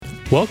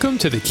Welcome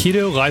to the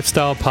Keto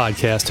Lifestyle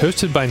Podcast,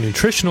 hosted by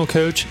nutritional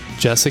coach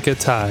Jessica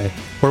Tai,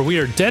 where we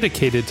are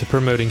dedicated to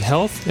promoting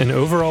health and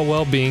overall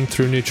well-being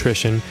through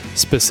nutrition,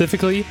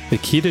 specifically the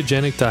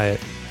ketogenic diet.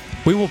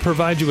 We will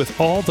provide you with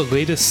all the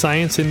latest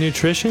science in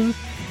nutrition,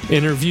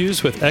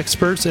 interviews with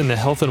experts in the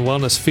health and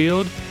wellness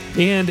field,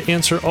 and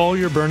answer all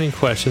your burning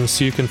questions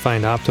so you can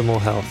find optimal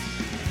health.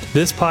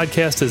 This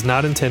podcast is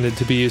not intended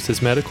to be used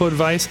as medical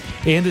advice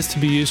and is to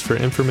be used for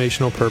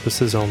informational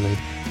purposes only.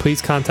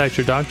 Please contact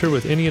your doctor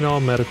with any and all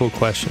medical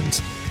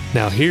questions.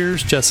 Now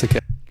here's Jessica.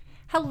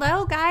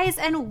 Hello, guys,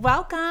 and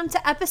welcome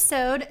to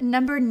episode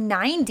number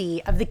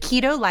 90 of the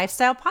Keto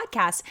Lifestyle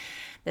Podcast.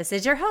 This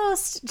is your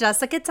host,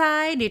 Jessica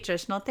Tai,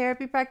 nutritional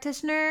therapy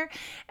practitioner.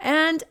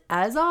 And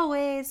as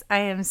always, I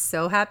am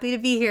so happy to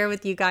be here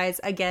with you guys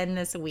again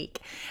this week.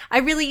 I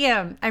really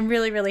am. I'm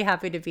really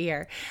happy to be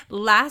here.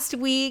 Last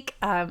week,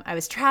 I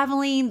was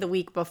traveling. The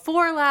week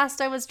before last,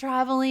 I was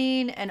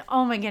traveling. And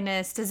oh my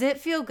goodness, does it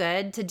feel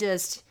good to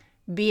just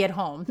be at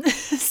home?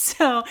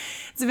 So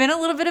it's been a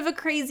little bit of a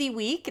crazy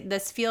week.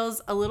 This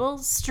feels a little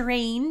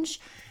strange.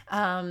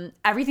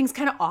 Everything's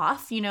kind of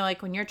off,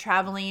 like when you're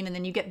traveling and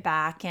then you get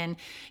back and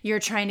you're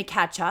trying to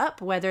catch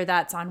up, whether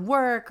that's on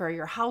work or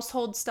your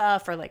household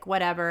stuff or like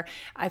whatever.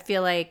 I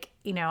feel like,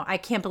 I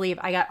can't believe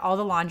I got all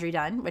the laundry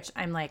done, which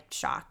I'm like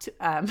shocked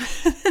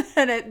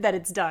that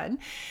it's done.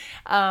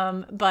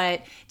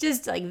 But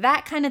just like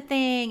that kind of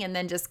thing. And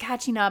then just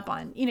catching up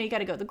on, you got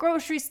to go to the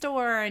grocery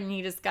store and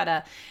you just got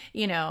to,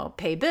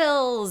 pay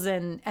bills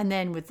and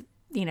then with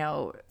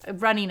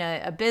running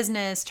a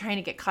business, trying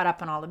to get caught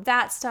up on all of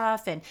that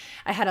stuff. And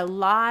I have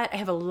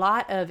a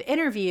lot of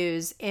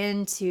interviews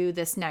into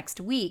this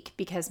next week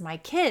because my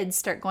kids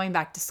start going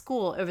back to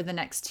school over the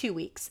next 2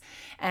 weeks.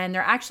 And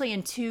they're actually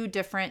in 2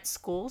 different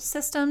school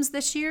systems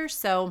this year.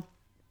 So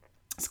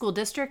school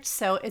districts.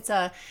 So it's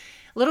a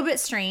little bit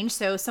strange.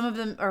 So some of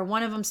them, or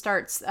one of them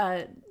starts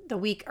the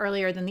week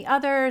earlier than the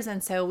others.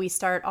 And so we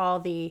start all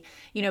the,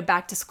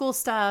 back to school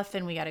stuff,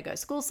 and we got to go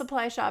school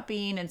supply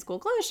shopping and school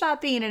clothes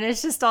shopping. And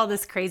it's just all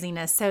this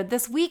craziness. So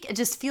this week, it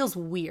just feels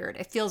weird.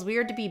 It feels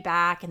weird to be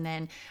back. And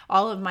then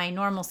all of my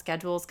normal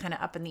schedules kind of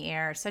up in the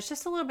air. So it's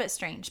just a little bit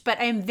strange, but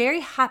I am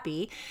very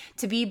happy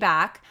to be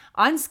back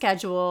on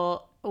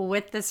schedule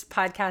with this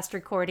podcast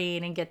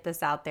recording and get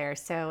this out there.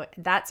 So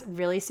that's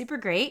really super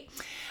great.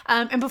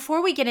 And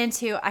before we get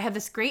into, I have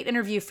this great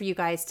interview for you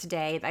guys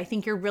today that I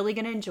think you're really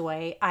going to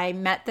enjoy. I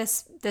met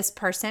this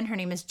person. Her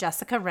name is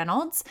Jessica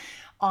Reynolds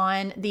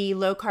on the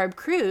low carb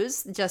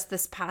cruise just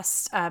this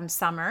past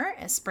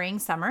spring,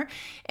 summer.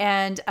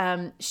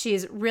 And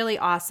she's really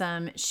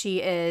awesome.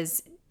 She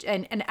is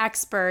an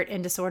expert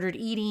in disordered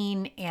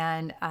eating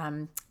and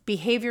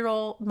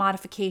behavioral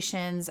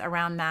modifications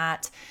around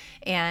that,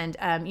 and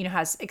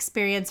has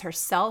experience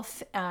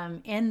herself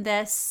in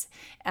this,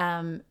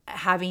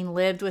 having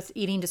lived with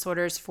eating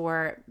disorders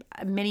for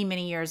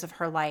many years of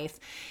her life.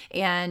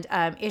 And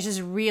it's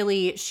just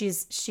really,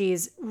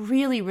 she's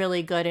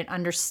really good at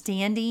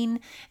understanding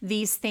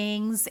these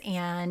things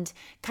and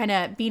kind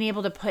of being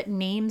able to put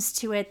names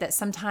to it, that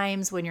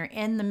sometimes when you're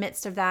in the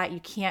midst of that, you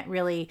can't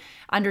really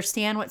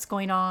understand what's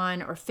going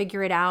on or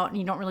figure it out, and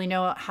you don't really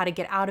know how to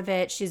get out of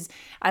it.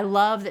 I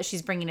love that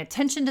she's bringing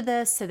attention to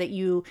this so that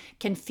you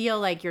can feel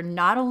like you're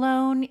not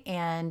alone.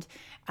 And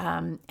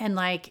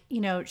like,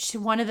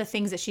 one of the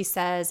things that she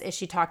says is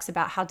she talks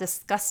about how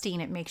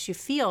disgusting it makes you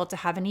feel to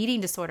have an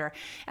eating disorder.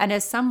 And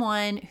as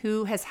someone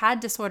who has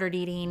had disordered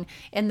eating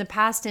in the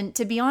past, and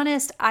to be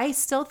honest, I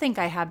still think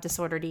I have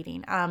disordered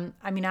eating.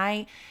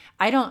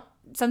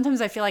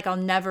 Sometimes I feel like I'll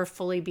never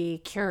fully be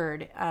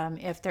cured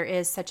if there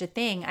is such a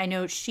thing. I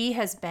know she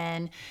has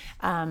been,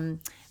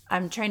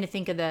 I'm trying to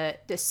think of the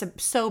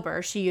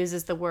sober. She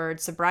uses the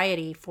word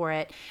sobriety for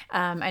it.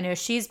 I know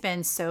she's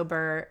been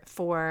sober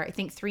for, I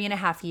think,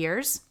 3.5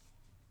 years,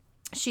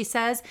 she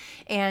says,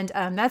 and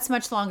that's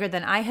much longer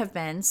than I have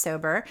been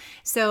sober.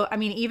 So,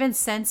 even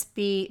since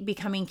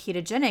becoming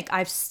ketogenic,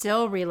 I've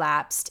still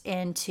relapsed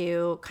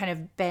into kind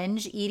of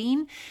binge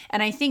eating.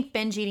 And I think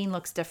binge eating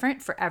looks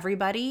different for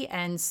everybody.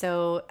 And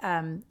so,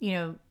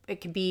 it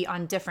could be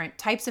on different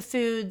types of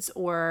foods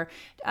or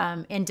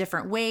in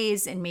different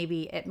ways, and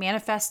maybe it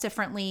manifests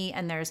differently,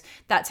 and there's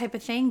that type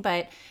of thing.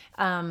 But,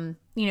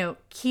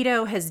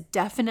 keto has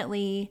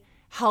definitely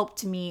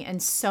helped me in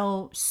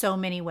so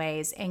many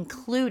ways,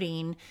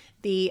 including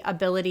the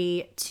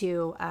ability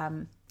to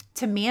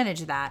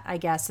manage that, I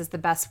guess is the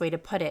best way to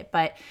put it.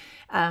 But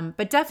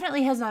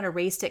definitely has not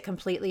erased it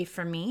completely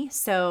for me.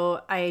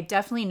 So I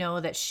definitely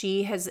know that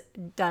she has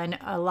done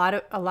a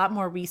lot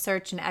more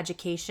research and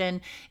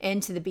education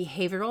into the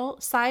behavioral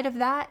side of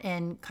that,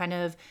 and kind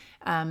of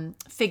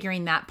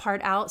figuring that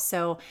part out.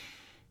 So,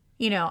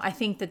 I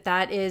think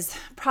that is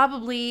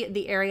probably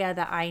the area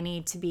that I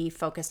need to be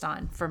focused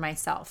on for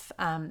myself.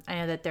 I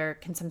know that there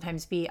can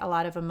sometimes be a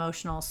lot of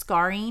emotional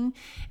scarring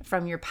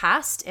from your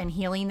past and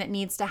healing that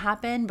needs to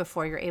happen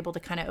before you're able to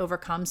kind of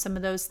overcome some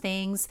of those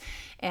things.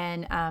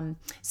 And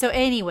so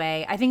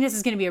anyway, I think this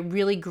is going to be a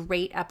really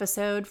great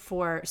episode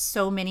for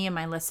so many of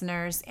my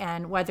listeners.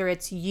 And whether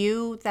it's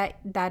you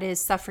that is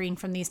suffering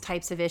from these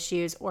types of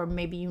issues, or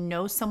maybe you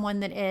know someone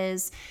that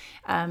is,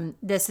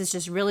 this is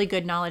just really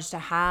good knowledge to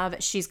have.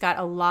 She's got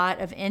a lot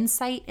of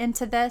insight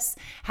into this,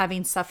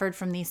 having suffered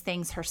from these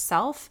things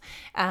herself.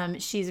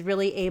 She's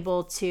really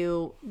able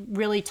to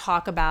really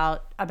talk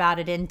about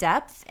it in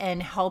depth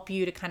and help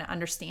you to kind of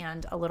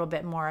understand a little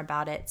bit more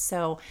about it.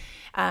 So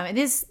it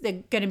is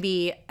going to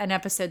be an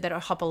episode that will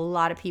help a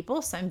lot of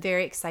people. So I'm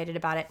very excited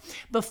about it.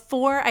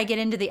 Before I get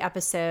into the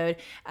episode,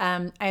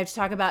 I have to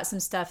talk about some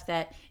stuff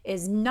that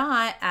is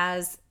not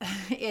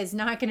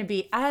going to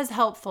be as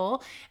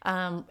helpful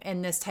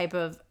in this type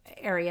of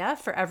area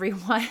for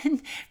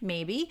everyone,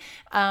 maybe.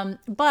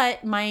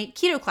 But my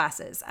keto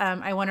classes,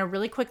 I want to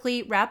really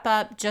quickly wrap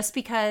up just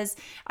because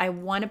I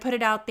want to put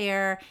it out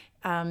there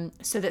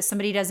so that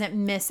somebody doesn't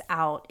miss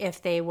out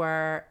if they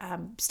were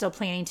still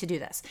planning to do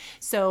this.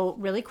 So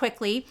really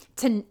quickly,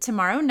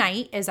 tomorrow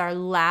night is our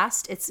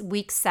last, it's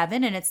week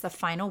 7 and it's the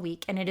final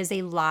week, and it is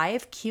a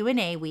live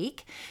Q&A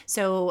week.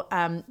 So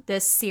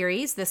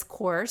this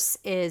course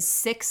is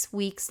 6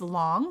 weeks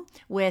long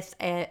with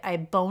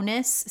a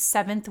bonus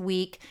 7th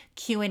week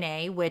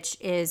Q&A, which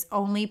is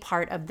only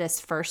part of this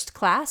first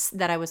class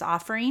that I was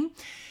offering.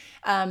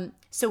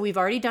 So we've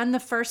already done the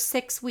first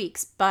 6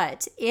 weeks,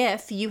 but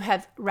if you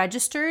have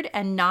registered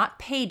and not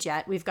paid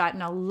yet, we've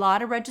gotten a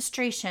lot of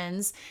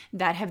registrations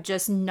that have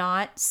just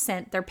not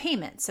sent their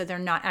payment. So they're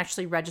not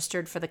actually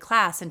registered for the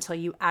class until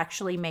you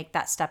actually make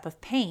that step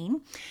of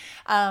paying.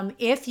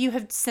 If you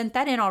have sent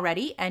that in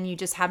already and you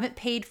just haven't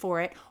paid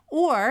for it,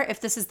 or if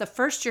this is the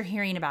first you're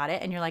hearing about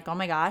it and you're like, oh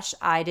my gosh,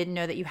 I didn't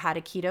know that you had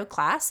a keto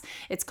class.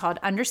 It's called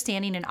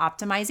Understanding and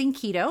Optimizing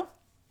Keto.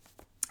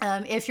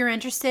 If you're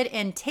interested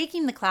in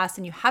taking the class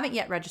and you haven't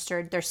yet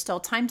registered, there's still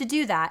time to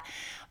do that.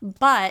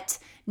 But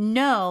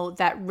know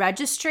that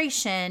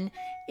registration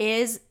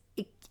is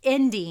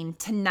ending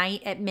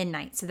tonight at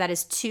midnight. So that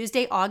is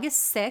Tuesday,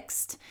 August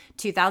 6th,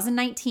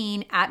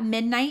 2019 at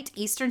midnight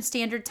Eastern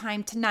Standard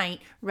Time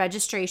tonight.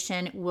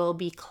 Registration will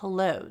be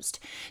closed.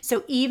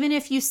 So even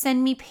if you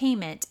send me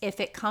payment, if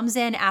it comes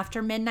in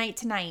after midnight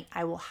tonight,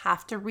 I will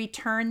have to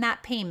return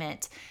that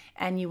payment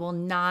and you will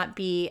not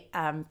be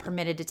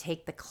permitted to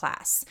take the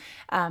class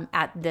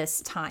at this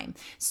time.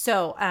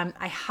 So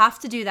I have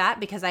to do that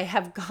because I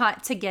have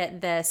got to get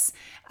this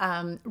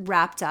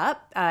wrapped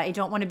up. I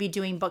don't want to be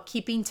doing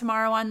bookkeeping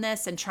tomorrow on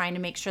this and trying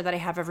to make sure that I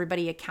have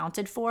everybody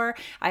accounted for.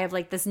 I have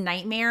like this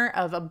nightmare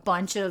of a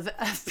bunch of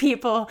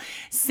people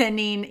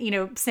sending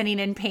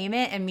in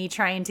payment and me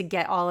trying to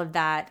get all of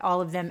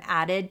them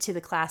added to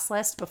the class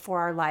list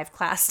before our live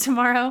class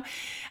tomorrow.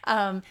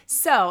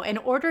 So in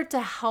order to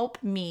help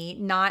me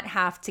not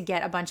have to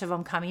get a bunch of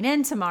them coming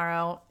in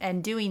tomorrow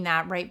and doing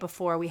that right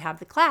before we have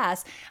the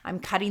class, I'm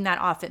cutting that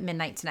off at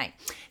midnight tonight.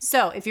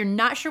 So if you're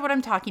not sure what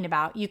I'm talking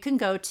about, you can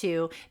go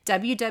to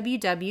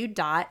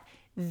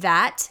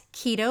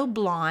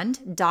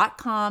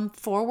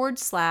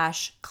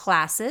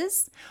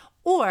www.thatketoblonde.com/classes.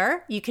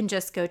 Or you can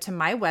just go to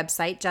my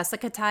website,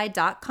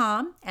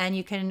 jessicatai.com, and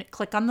you can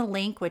click on the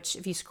link, which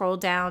if you scroll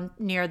down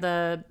near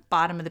the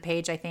bottom of the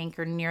page, I think,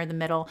 or near the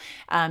middle,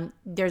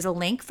 there's a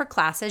link for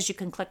classes. You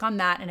can click on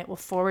that and it will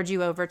forward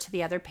you over to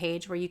the other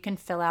page where you can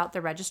fill out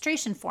the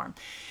registration form.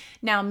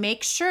 Now,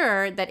 make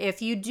sure that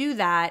if you do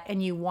that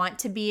and you want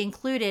to be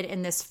included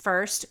in this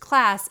first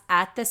class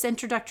at this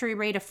introductory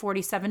rate of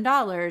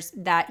 $47,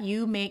 that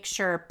you make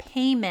sure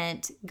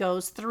payment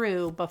goes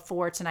through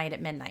before tonight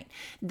at midnight.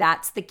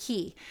 That's the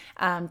key.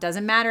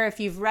 Doesn't matter if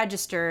you've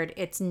registered,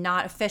 it's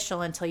not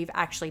official until you've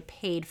actually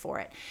paid for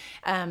it.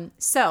 And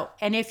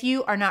if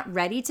you are not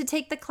ready to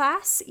take the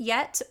class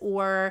yet,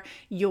 or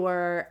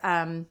you're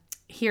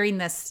hearing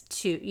this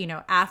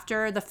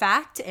after the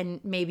fact and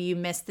maybe you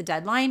missed the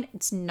deadline,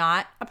 it's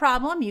not a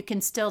problem. You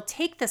can still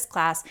take this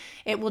class.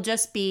 It will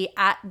just be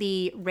at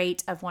the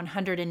rate of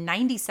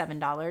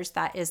 $197.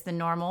 That is the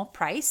normal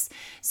price.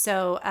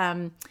 So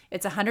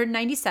it's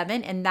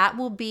 $197, and that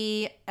will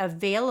be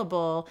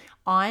available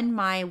on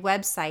my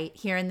website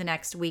here in the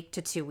next week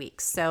to 2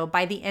 weeks. So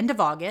by the end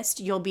of August,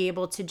 you'll be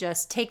able to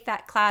just take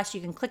that class. You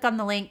can click on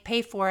the link,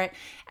 pay for it,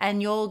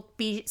 and you'll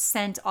be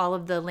sent all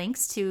of the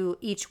links to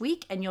each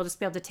week, and you'll just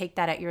be able to take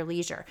that at your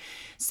leisure.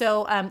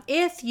 So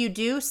if you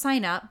do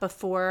sign up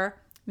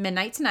before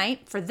midnight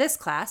tonight for this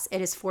class, it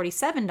is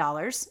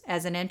 $47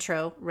 as an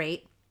intro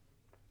rate.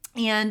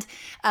 And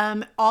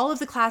all of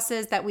the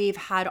classes that we've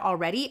had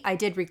already, I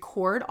did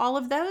record all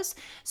of those.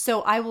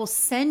 So I will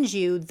send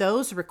you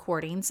those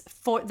recordings.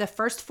 For the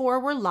first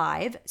 4 were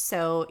live,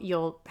 so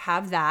you'll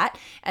have that.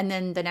 And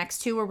then the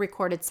next 2 were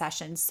recorded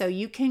sessions. So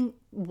you can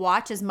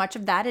watch as much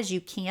of that as you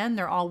can.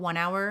 They're all 1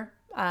 hour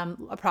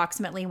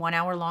approximately 1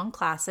 hour long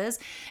classes.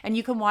 And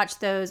you can watch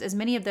those, as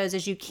many of those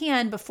as you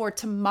can, before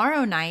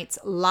tomorrow night's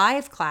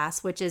live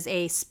class, which is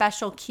a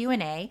special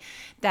Q&A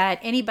that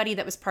anybody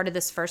that was part of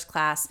this first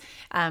class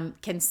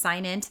can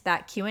sign into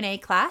that Q&A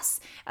class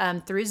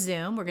through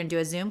Zoom. We're going to do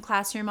a Zoom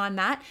classroom on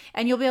that.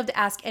 And you'll be able to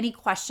ask any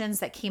questions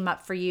that came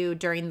up for you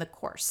during the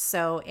course.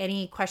 So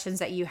any questions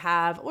that you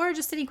have, or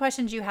just any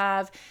questions you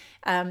have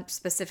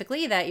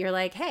specifically that you're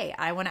like, hey,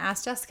 I want to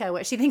ask Jessica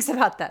what she thinks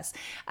about this.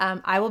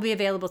 I will be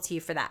available to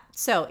you for that.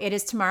 So it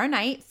is tomorrow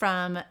night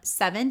from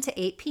 7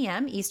 to 8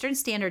 p.m. Eastern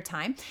Standard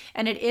Time.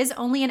 And it is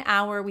only an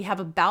hour. We have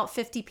about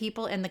 50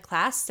 people in the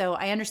class. So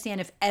I understand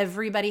if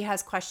everybody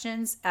has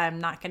questions, I'm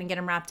not going to get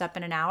them wrapped up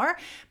in an hour,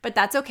 but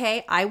that's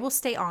okay. I will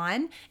stay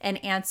on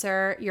and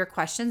answer your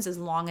questions as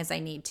long as I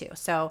need to.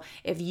 So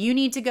if you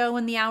need to go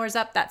when the hour's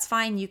up, that's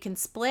fine. You can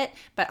split,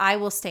 but I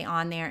will stay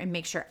on there and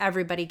make sure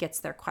everybody gets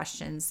their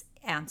questions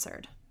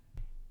answered.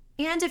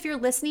 And if you're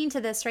listening to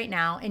this right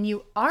now and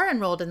you are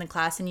enrolled in the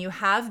class and you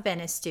have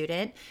been a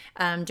student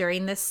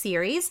during this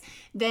series,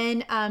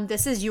 then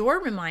this is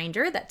your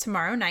reminder that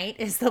tomorrow night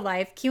is the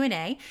live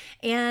Q&A,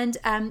 and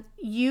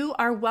you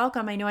are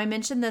welcome. I know I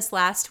mentioned this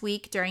last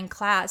week during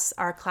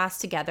our class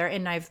together,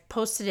 and I've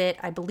posted it,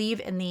 I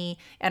believe, in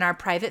our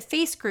private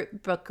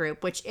Facebook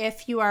group, which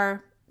if you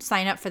are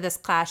sign up for this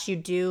class, you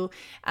do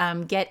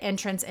get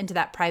entrance into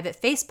that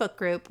private Facebook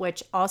group,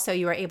 which also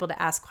you are able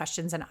to ask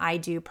questions and I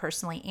do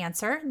personally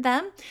answer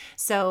them.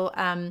 So,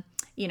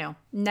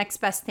 next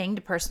best thing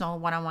to personal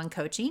one-on-one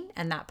coaching,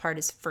 and that part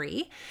is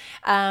free.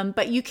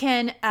 But you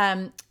can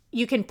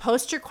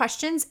post your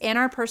questions in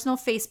our personal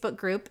Facebook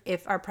group,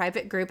 our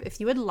private group, if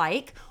you would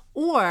like,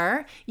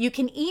 or you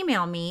can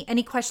email me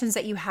any questions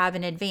that you have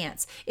in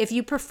advance. If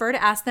you prefer to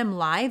ask them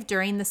live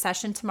during the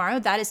session tomorrow,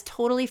 that is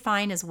totally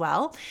fine as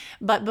well.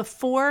 But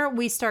before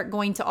we start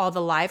going to all the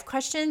live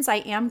questions, I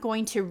am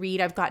going to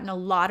read. I've gotten a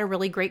lot of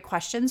really great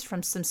questions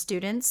from some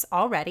students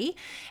already.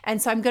 And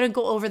so I'm going to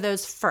go over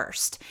those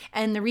first.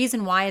 And the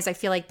reason why is I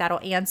feel like that'll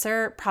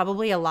answer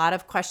probably a lot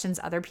of questions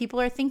other people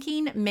are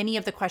thinking. Many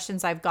of the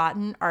questions I've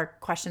gotten are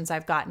questions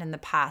I've gotten in the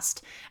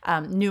past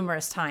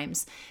numerous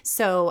times.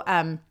 So,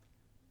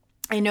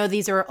 I know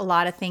these are a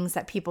lot of things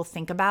that people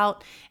think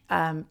about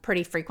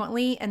pretty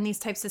frequently in these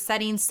types of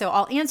settings. So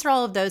I'll answer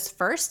all of those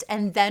first,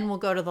 and then we'll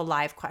go to the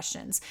live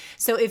questions.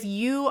 So if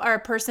you are a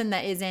person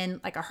that is in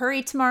like a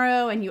hurry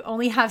tomorrow and you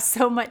only have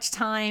so much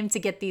time to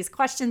get these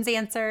questions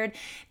answered,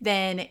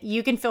 then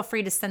you can feel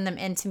free to send them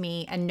in to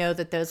me and know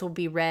that those will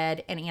be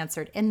read and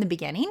answered in the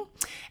beginning.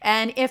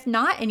 And if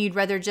not, and you'd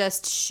rather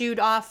just shoot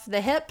off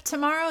the hip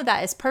tomorrow,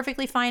 that is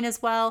perfectly fine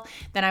as well.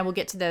 Then I will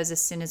get to those as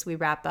soon as we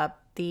wrap up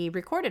the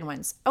recorded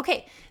ones.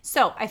 Okay,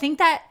 so I think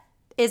that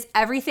is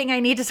everything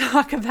I need to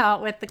talk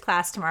about with the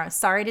class tomorrow.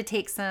 Sorry to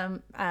take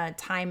some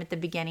time at the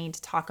beginning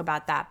to talk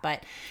about that,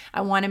 but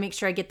I want to make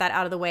sure I get that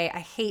out of the way. I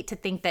hate to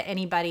think that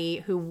anybody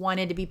who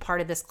wanted to be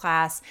part of this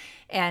class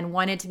and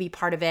wanted to be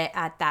part of it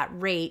at that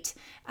rate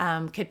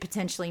could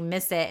potentially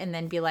miss it and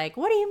then be like,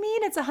 what do you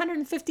mean it's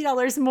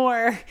 $150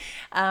 more?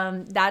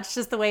 That's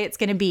just the way it's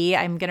going to be.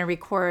 I'm going to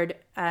record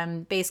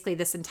basically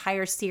this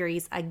entire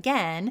series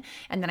again,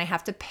 and then I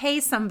have to pay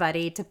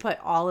somebody to put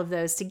all of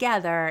those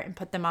together and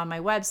put them on my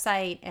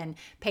website and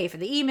pay for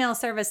the email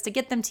service to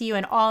get them to you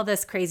and all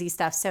this crazy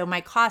stuff. So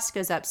my cost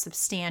goes up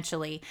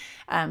substantially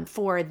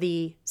for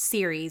the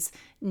series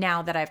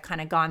now that I've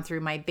kind of gone through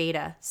my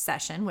beta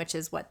session, which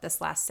is what this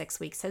last 6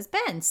 weeks has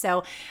been.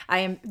 So I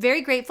am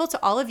very grateful to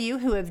all of you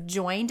who have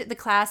joined the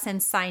class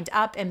and signed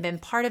up and been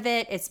part of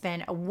it. It's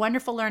been a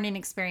wonderful learning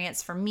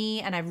experience for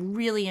me, and I've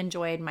really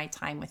enjoyed my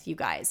time with you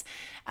guys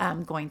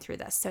going through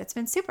this. So it's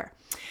been super.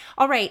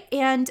 All right.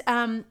 And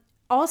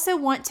also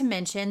want to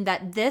mention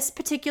that this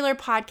particular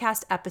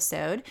podcast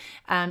episode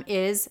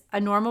is a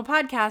normal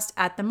podcast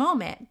at the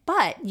moment,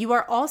 but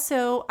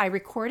I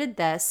recorded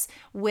this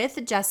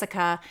with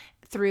Jessica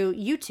through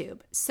YouTube.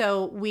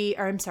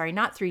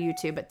 Not through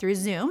YouTube, but through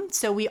Zoom.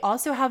 So we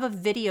also have a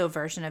video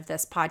version of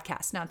this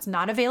podcast. Now it's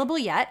not available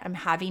yet. I'm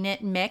having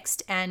it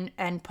mixed and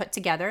put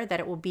together that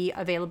it will be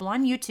available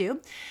on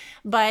YouTube.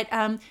 But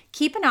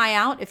keep an eye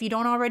out. If you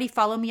don't already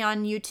follow me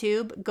on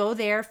YouTube, go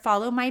there,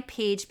 follow my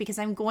page, because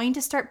I'm going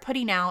to start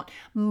putting out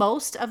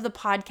most of the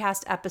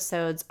podcast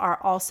episodes are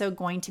also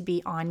going to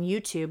be on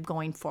YouTube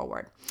going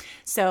forward.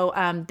 So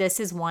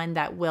this is one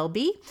that will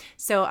be.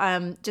 So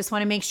just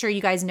want to make sure you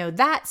guys know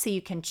that, so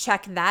you can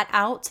check that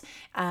out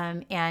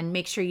and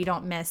make sure you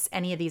don't miss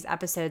any of these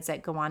episodes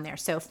that go on there.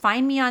 So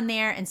find me on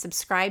there and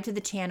subscribe to the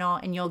channel,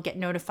 and you'll get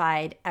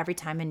notified every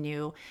time a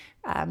new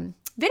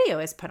video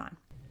is put on.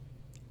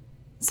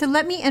 So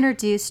let me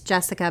introduce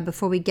Jessica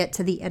before we get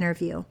to the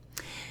interview.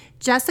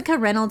 Jessica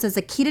Reynolds is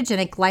a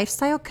ketogenic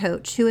lifestyle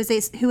coach who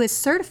is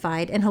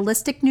certified in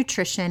holistic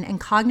nutrition and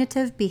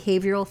cognitive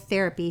behavioral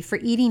therapy for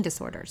eating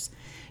disorders.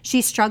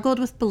 She struggled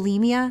with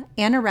bulimia,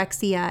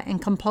 anorexia,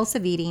 and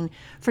compulsive eating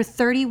for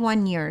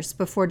 31 years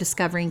before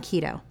discovering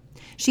keto.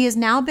 She has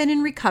now been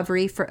in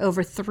recovery for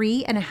over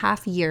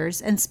 3.5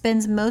 years and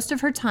spends most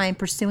of her time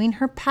pursuing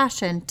her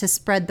passion to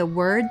spread the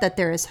word that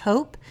there is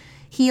hope,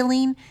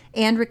 healing,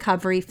 and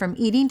recovery from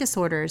eating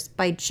disorders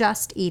by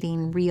just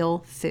eating real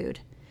food.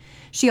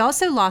 She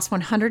also lost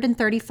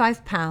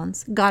 135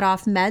 pounds, got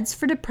off meds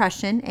for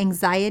depression,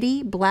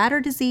 anxiety, bladder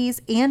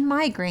disease, and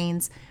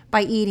migraines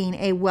by eating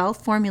a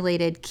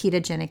well-formulated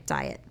ketogenic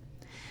diet.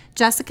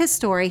 Jessica's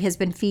story has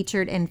been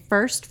featured in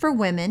First for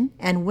Women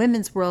and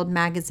Women's World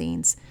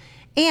magazines,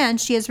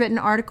 and she has written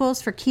articles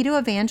for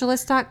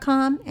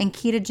KetoEvangelist.com and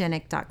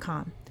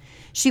Ketogenic.com.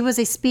 She was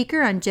a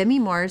speaker on Jimmy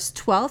Moore's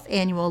 12th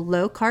annual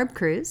Low Carb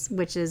Cruise,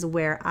 which is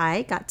where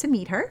I got to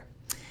meet her,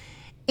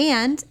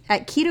 and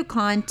at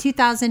KetoCon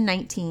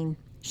 2019.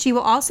 She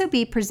will also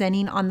be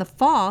presenting on the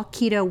fall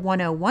Keto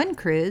 101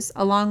 cruise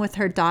along with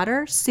her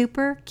daughter,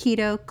 Super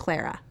Keto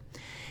Clara.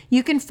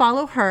 You can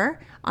follow her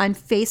on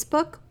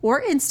Facebook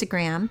or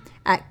Instagram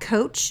at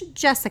Coach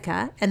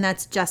Jessica, and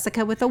that's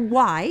Jessica with a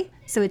Y,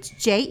 so it's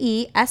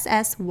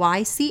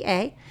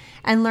JESSYCA,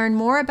 and learn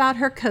more about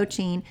her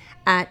coaching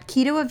at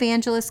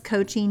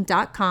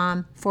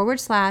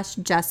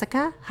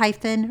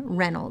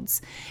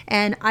ketoevangelistcoaching.com/Jessica-Reynolds.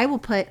 And I will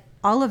put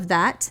all of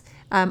that,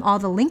 all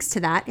the links to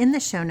that in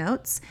the show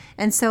notes.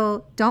 And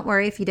so don't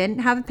worry if you didn't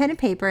have a pen and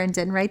paper and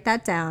didn't write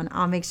that down.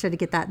 I'll make sure to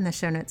get that in the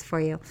show notes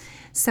for you.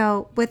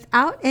 So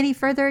without any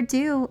further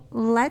ado,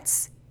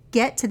 let's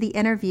get to the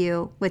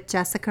interview with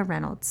Jessica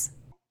Reynolds.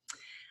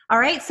 All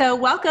right. So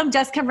welcome,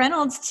 Jessica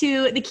Reynolds,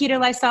 to the Keto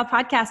Lifestyle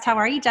Podcast. How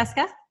are you,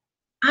 Jessica?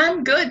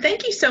 I'm good.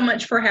 Thank you so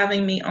much for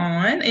having me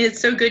on.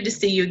 It's so good to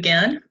see you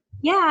again.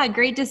 Yeah,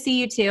 great to see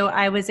you too.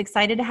 I was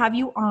excited to have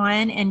you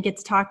on and get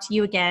to talk to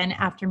you again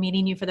after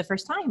meeting you for the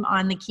first time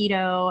on the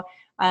keto,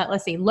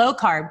 low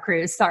carb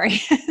cruise. Sorry,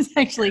 it's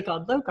actually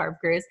called Low Carb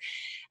Cruise.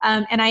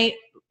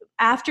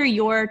 After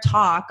your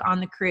talk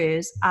on the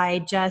cruise,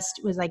 I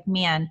just was like,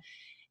 man,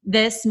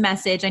 this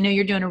message, I know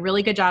you're doing a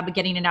really good job of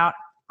getting it out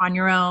on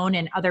your own,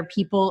 and other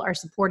people are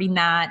supporting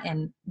that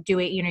and do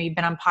it. You know, you've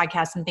been on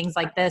podcasts and things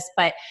like this,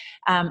 but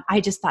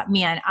I just thought,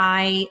 man,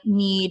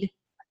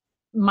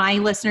 my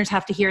listeners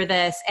have to hear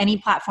this. Any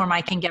platform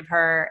I can give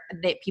her,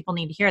 that people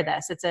need to hear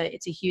this. It's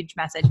a huge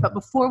message. But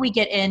before we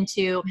get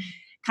into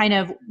kind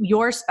of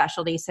your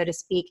specialty, so to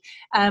speak,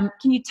 can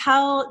you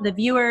tell the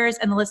viewers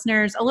and the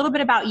listeners a little bit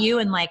about you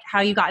and like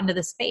how you got into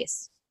this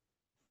space?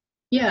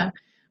 Yeah,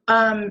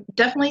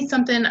 definitely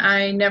something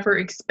I never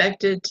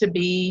expected to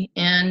be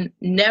in.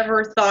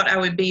 Never thought I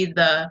would be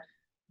the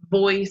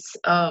voice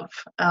of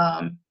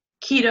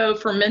keto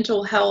for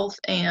mental health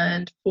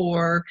and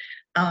for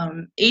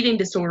eating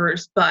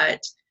disorders,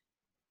 but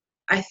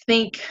I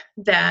think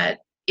that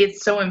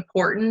it's so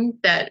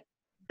important that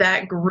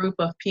that group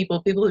of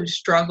people who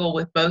struggle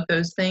with both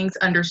those things,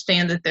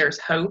 understand that there's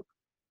hope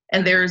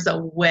and there's a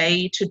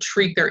way to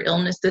treat their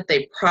illness that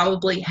they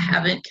probably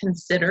haven't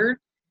considered.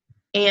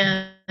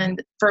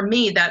 And for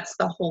me, that's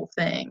the whole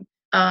thing.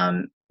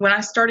 When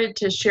I started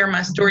to share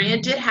my story, and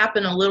it did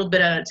happen a little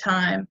bit at a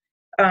time,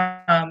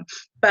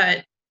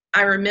 but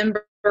I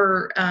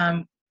remember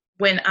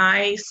when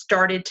I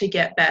started to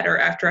get better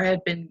after I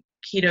had been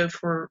keto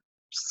for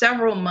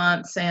several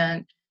months,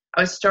 and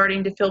I was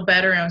starting to feel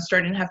better, and I was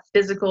starting to have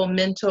physical,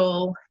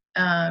 mental,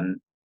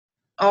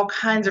 all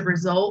kinds of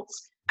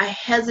results, I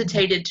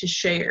hesitated to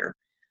share.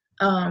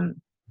 I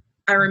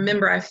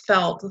remember I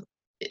felt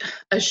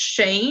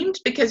ashamed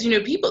because,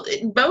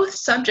 both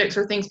subjects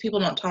are things people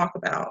don't talk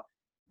about,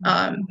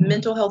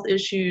 mental health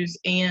issues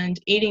and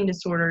eating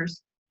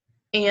disorders.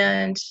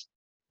 And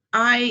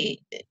I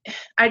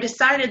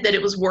decided that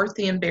it was worth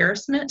the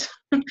embarrassment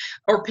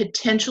or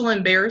potential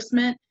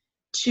embarrassment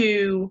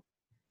to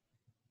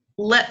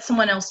let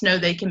someone else know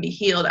they can be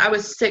healed. I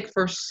was sick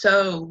for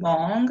so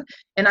long,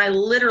 and I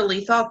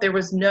literally thought there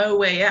was no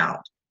way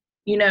out.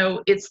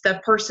 It's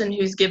the person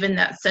who's given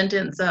that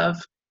sentence of,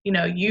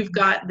 you've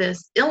got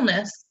this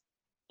illness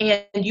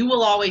and you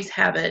will always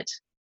have it,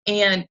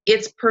 and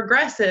it's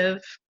progressive,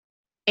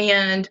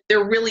 and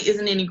there really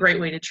isn't any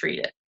great way to treat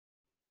it.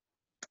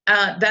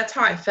 That's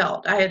how I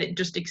felt. I had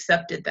just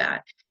accepted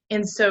that.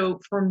 And so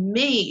for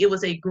me, it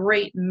was a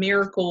great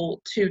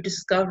miracle to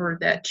discover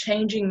that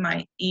changing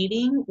my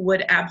eating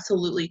would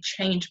absolutely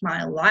change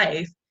my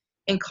life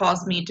and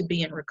cause me to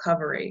be in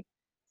recovery.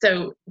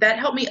 So that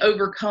helped me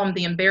overcome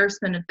the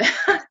embarrassment of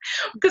that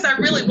because I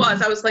really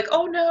was. I was like,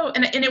 oh no.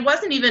 And it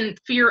wasn't even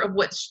fear of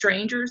what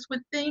strangers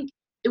would think.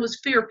 It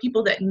was fear of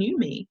people that knew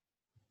me.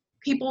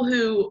 People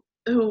who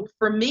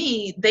for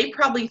me, they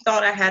probably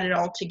thought I had it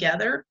all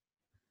together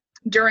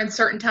during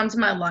certain times of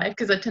my life,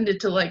 because I tended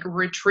to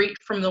retreat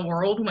from the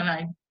world when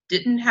I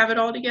didn't have it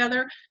all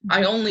together.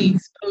 I only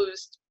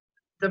exposed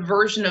the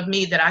version of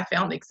me that I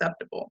found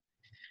acceptable.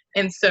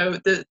 And so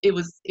it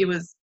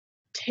was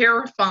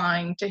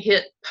terrifying to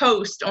hit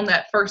post on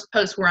that first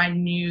post where I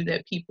knew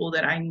that people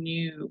that I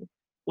knew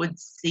would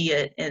see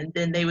it, and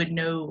then they would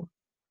know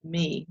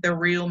me, the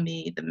real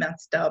me, the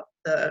messed up,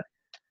 the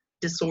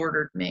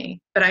disordered me.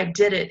 But I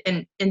did it,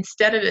 and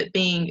instead of it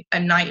being a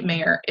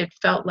nightmare, it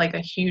felt like a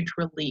huge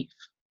relief.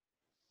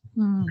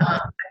 I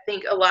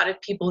think a lot of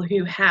people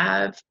who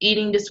have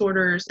eating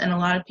disorders and a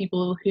lot of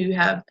people who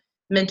have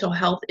mental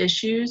health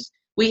issues,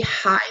 we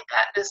hide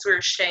that because we're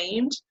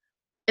ashamed.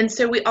 And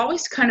so we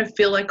always kind of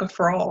feel like a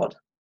fraud.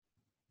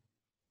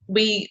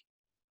 We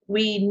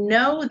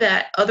know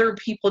that other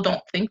people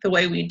don't think the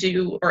way we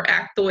do or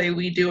act the way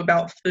we do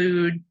about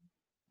food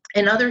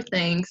and other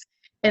things.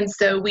 And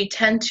so we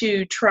tend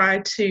to try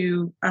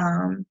to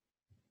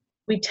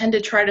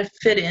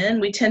fit in.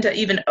 We tend to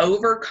even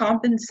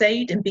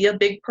overcompensate and be a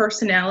big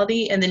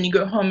personality. And then you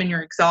go home and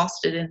you're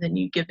exhausted, and then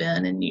you give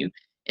in and you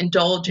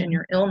indulge in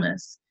your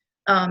illness.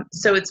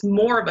 So it's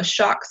more of a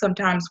shock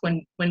sometimes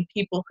when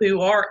people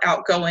who are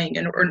outgoing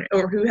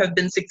or who have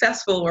been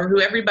successful or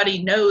who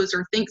everybody knows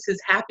or thinks is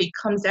happy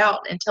comes out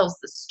and tells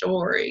the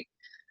story.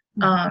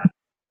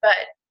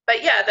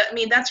 But yeah,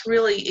 that's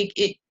really,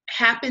 it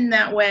happened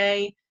that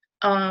way.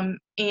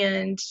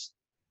 And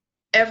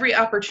every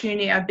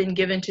opportunity I've been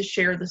given to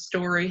share the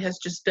story has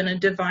just been a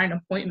divine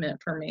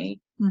appointment for me.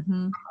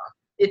 Mm-hmm.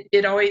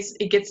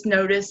 It gets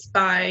noticed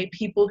by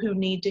people who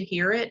need to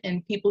hear it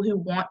and people who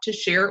want to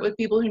share it with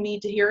people who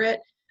need to hear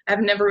it. I've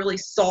never really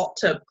sought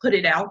to put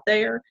it out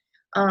there,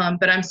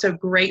 but I'm so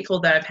grateful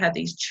that I've had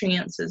these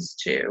chances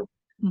to.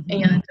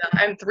 Mm-hmm. And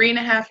I'm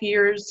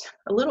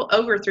a little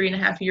over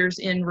 3.5 years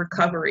in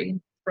recovery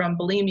from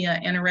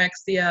bulimia,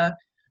 anorexia,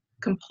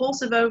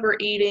 compulsive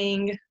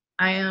overeating.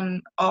 I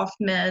am off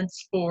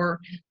meds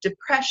for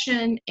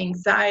depression,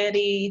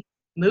 anxiety,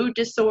 mood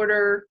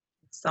disorder,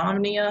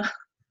 insomnia,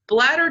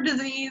 bladder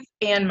disease,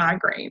 and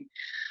migraine.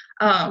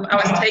 I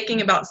was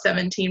taking about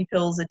 17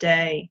 pills a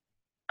day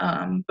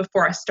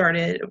before I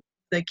started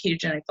the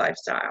ketogenic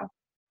lifestyle.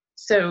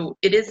 So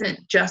it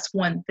isn't just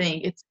one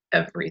thing, it's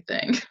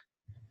everything.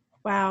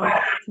 Wow,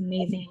 that's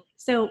amazing.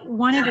 So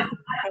one of the things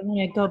I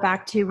want to go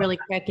back to really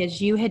quick is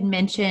you had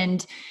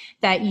mentioned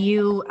that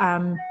you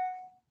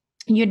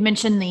had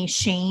mentioned the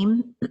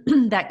shame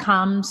that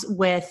comes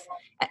with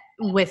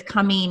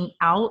coming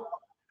out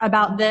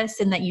about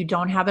this, and that you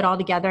don't have it all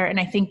together. And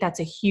I think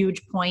that's a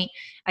huge point.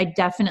 I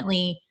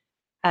definitely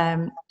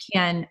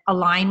can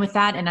align with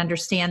that and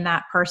understand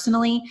that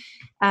personally.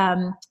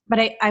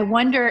 But I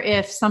wonder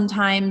if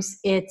sometimes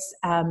it's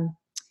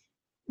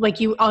like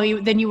you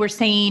were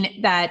saying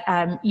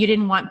that you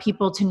didn't want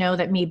people to know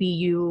that maybe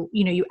you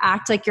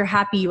act like you're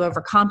happy, you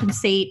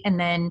overcompensate, and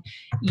then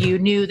you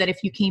knew that if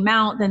you came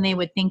out, then they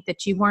would think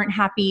that you weren't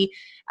happy,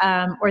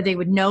 or they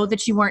would know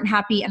that you weren't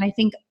happy. And I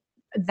think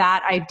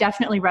that I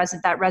definitely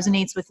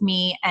resonates with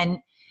me. And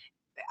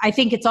I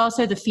think it's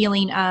also the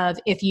feeling of,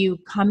 if you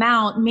come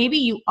out, maybe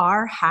you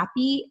are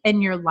happy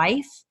in your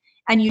life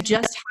and you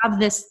just have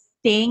this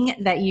thing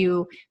that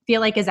you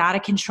feel like is out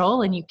of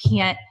control, and you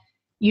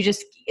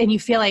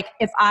feel like,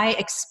 if I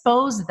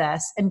expose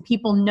this and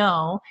people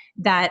know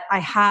that I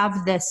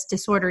have this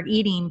disordered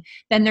eating,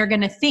 then they're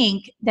going to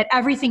think that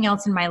everything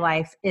else in my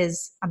life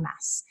is a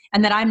mess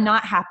and that I'm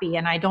not happy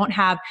and I don't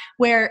have,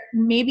 where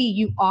maybe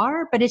you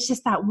are, but it's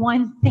just that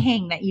one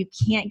thing that you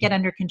can't get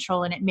under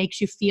control, and it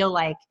makes you feel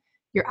like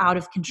you're out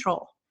of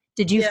control.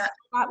 Did you feel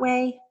that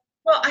way?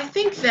 Well, I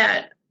think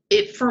that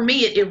for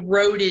me, it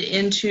eroded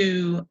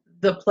into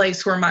the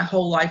place where my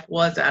whole life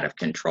was out of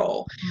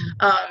control.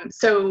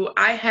 So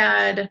I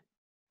had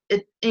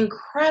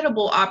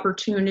incredible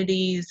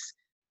opportunities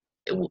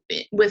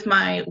with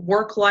my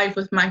work life,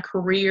 with my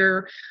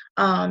career.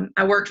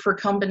 I worked for a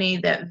company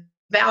that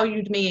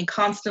valued me and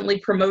constantly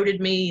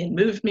promoted me and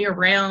moved me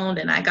around,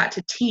 and I got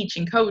to teach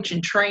and coach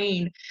and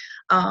train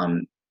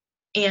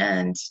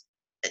and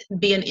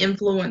be an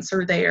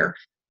influencer there.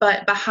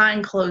 But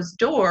behind closed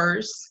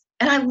doors,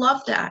 and I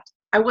love that.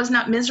 I was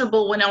not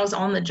miserable when I was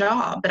on the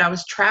job, but I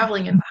was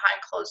traveling, and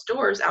behind closed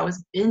doors, I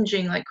was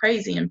binging like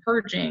crazy and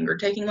purging or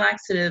taking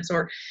laxatives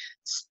or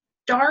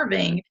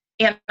starving.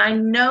 And I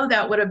know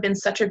that would have been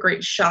such a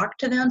great shock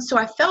to them. So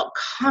I felt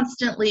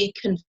constantly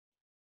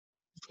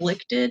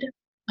conflicted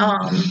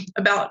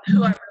about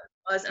who I really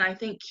was. And I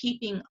think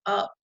keeping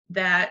up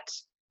that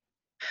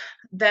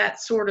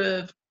sort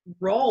of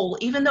role,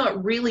 even though it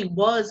really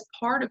was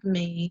part of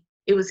me,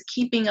 it was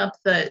keeping up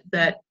that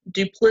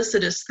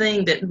duplicitous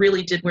thing that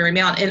really did wear me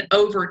out. And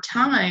over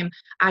time,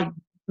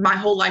 my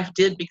whole life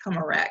did become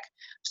a wreck.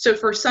 So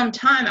for some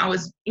time, I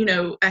was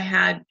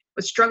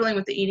struggling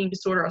with the eating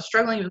disorder. I was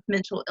struggling with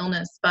mental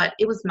illness, but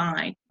it was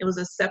mine. It was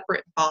a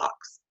separate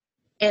box.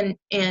 And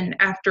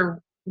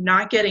after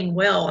not getting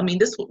well, I mean,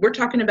 we're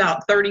talking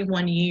about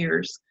 31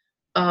 years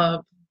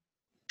of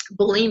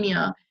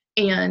bulimia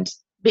and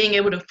being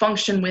able to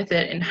function with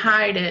it and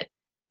hide it.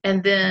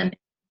 And then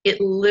it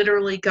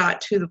literally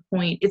got to the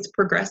point, it's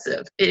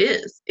progressive.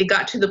 It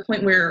got to the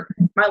point where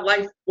my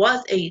life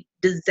was a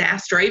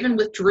disaster. I even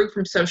withdrew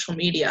from social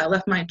media. I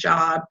left my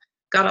job,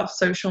 got off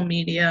social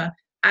media.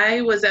 I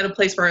was at a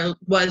place where I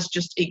was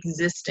just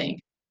existing.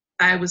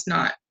 I was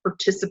not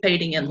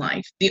participating in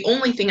life. The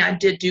only thing I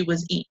did do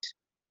was eat.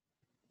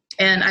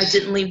 And I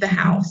didn't leave the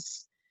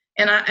house.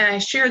 And I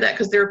share that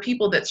because there are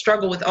people that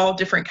struggle with all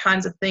different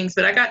kinds of things.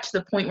 But I got to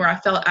the point where I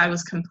felt I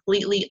was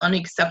completely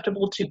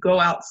unacceptable to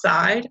go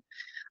outside.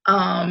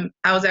 I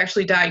was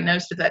actually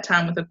diagnosed at that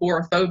time with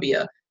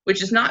agoraphobia,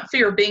 which is not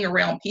fear of being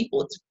around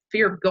people. It's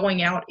fear of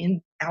going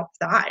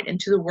outside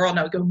into the world. And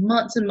I would go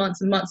months and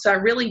months and months. So I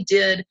really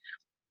did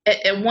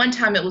at one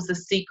time it was a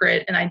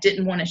secret, and I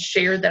didn't want to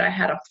share that I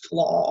had a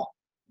flaw,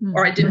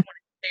 or I didn't want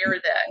to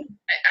share that.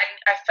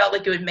 I felt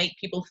like it would make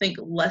people think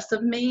less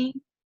of me,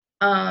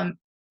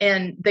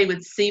 and they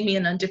would see me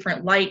in a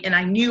different light. And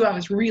I knew I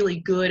was really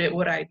good at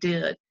what I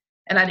did,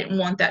 and I didn't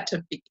want that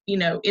to be,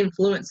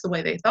 influence the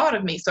way they thought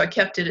of me. So I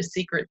kept it a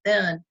secret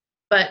then.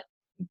 But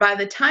by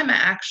the time I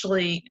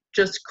actually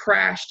just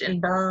crashed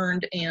and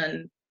burned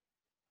and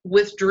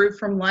withdrew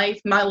from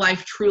life, my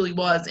life truly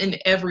was in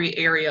every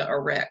area a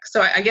wreck.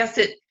 So I guess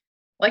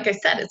like I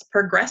said, it's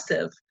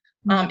progressive.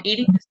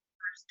 Eating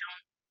disorders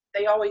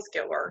they always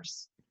get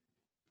worse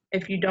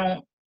if you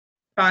don't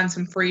find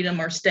some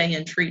freedom or stay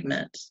in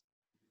treatment.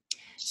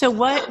 So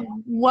what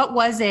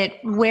was it?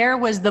 Where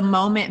was the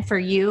moment for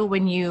you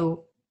when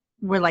you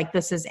were like,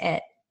 this is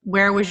it?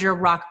 Where was your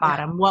rock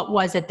bottom? What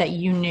was it that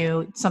you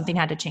knew something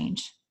had to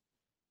change?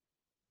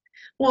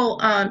 Well,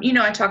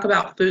 I talk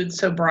about food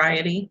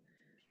sobriety.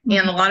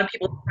 And a lot of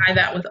people try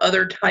that with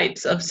other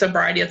types of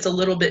sobriety. It's a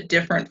little bit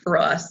different for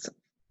us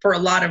for a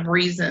lot of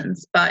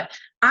reasons. But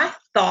I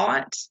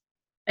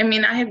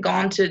had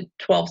gone to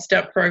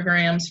 12-step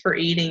programs for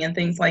eating and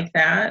things like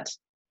that.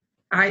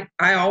 I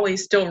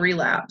always still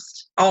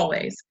relapsed,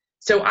 always.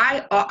 So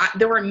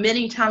there were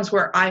many times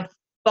where I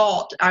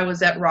thought I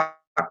was at rock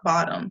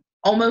bottom,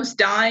 almost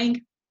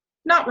dying,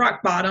 not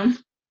rock bottom.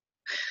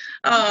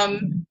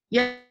 Being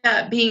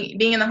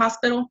in the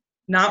hospital,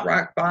 not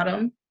rock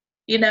bottom,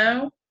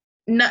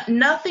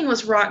 nothing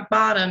was rock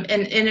bottom.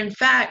 And in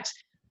fact,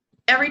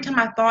 every time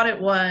I thought it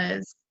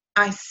was,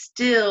 I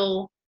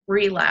still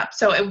relapsed.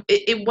 So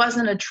it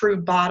wasn't a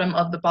true bottom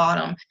of the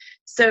bottom.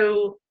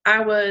 So I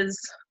was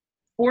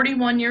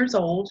 41 years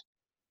old.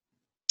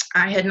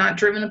 I had not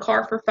driven a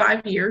car for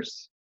 5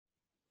 years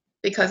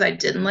because I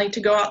didn't like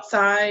to go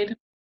outside.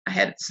 I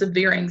had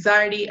severe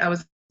anxiety. I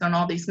was on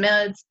all these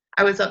meds.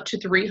 I was up to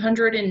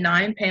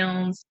 309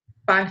 pounds,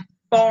 by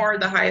far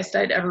the highest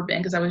I'd ever been,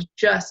 because I was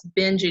just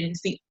binge eating.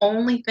 It's the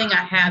only thing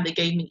I had that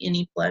gave me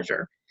any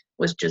pleasure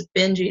was just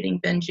binge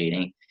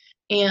eating.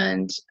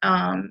 And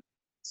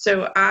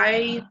so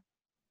I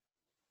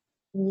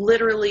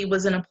literally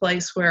was in a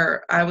place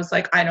where I was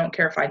like, I don't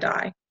care if I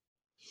die.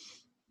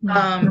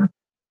 And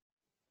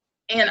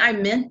I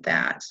meant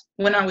that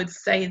when I would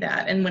say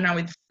that and when I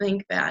would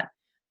think that.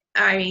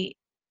 I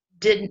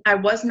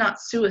was not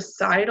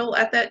suicidal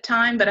at that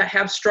time, but I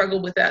have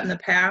struggled with that in the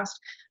past.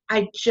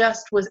 I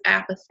just was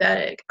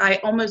apathetic. I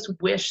almost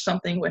wish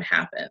something would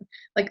happen.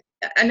 Like,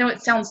 I know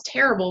it sounds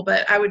terrible,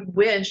 but I would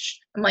wish,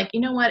 I'm like, you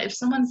know what? If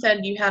someone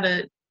said you had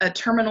a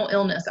terminal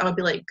illness, I would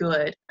be like,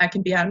 good, I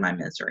can be out of my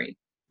misery.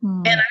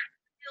 And I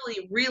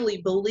really,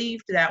 really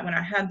believed that when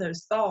I had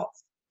those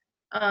thoughts.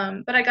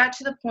 But I got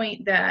to the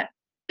point that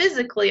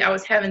physically I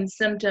was having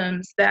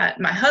symptoms that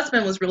my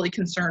husband was really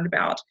concerned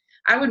about.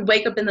 I would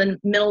wake up in the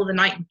middle of the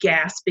night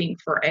gasping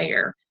for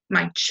air.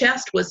 My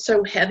chest was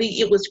so heavy,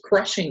 it was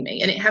crushing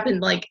me. And it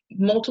happened like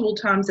multiple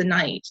times a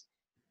night.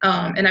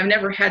 And I've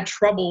never had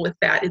trouble with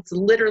that. It's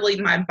literally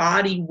my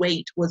body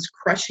weight was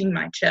crushing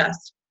my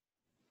chest.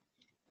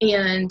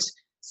 And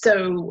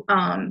so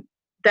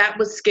that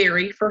was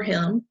scary for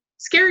him,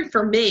 scary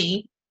for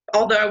me,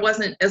 although I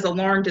wasn't as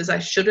alarmed as I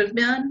should have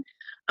been.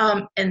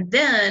 And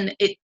then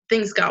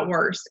things got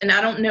worse. And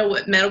I don't know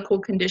what medical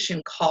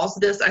condition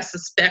caused this. I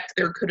suspect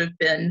there could have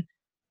been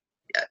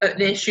an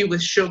issue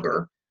with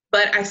sugar.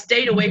 But I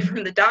stayed away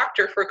from the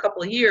doctor for a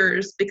couple of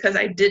years because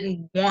I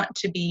didn't want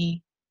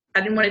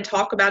to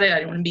talk about it. I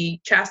didn't want to be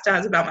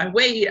chastised about my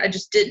weight. I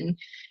just didn't.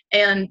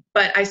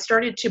 But I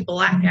started to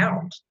black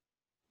out.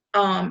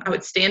 I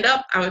would stand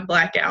up, I would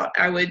black out.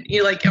 I would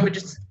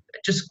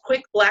just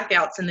quick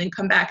blackouts and then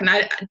come back.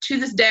 And to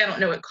this day, I don't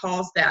know what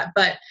caused that,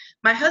 but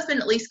my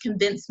husband at least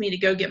convinced me to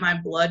go get my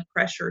blood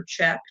pressure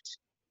checked.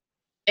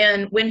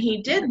 And when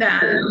he did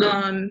that,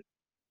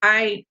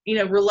 I,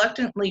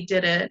 reluctantly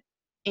did it.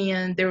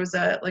 And there was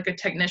a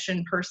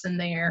technician person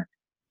there.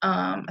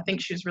 I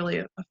think she was really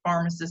a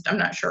pharmacist. I'm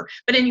not sure.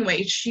 But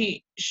anyway,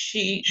 she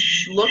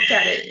looked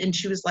at it and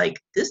she was like,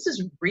 this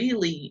is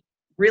really,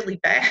 really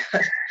bad.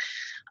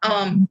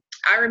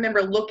 I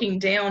remember looking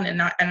down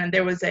and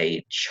there was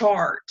a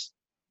chart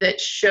that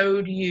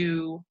showed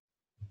you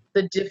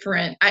the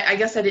different, I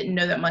guess I didn't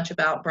know that much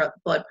about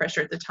blood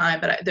pressure at the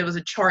time, but there was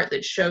a chart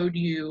that showed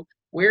you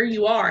where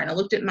you are. And I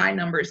looked at my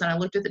numbers and I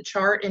looked at the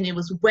chart and it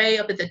was way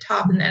up at the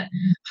top in that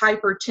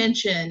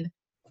hypertension,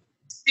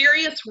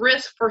 serious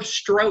risk for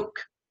stroke.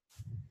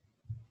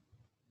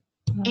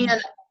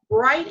 And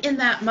right in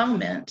that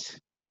moment,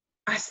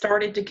 I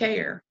started to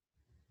care.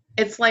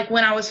 It's like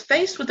when I was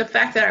faced with the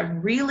fact that I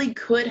really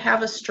could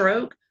have a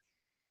stroke,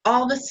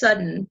 all of a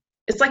sudden,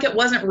 it's like it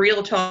wasn't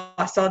real till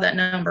I saw that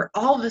number.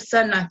 All of a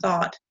sudden I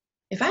thought,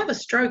 if I have a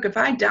stroke, if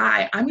I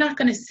die, I'm not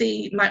going to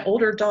see my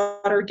older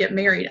daughter get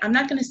married. I'm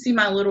not going to see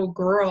my little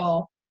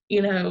girl,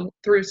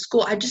 through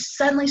school. I just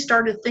suddenly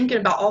started thinking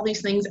about all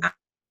these things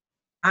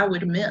I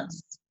would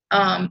miss.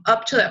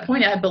 Up to that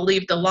point, I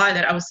believed the lie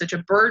that I was such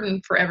a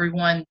burden for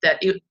everyone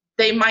that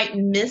they might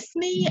miss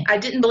me. I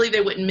didn't believe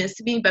they wouldn't miss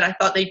me, but I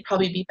thought they'd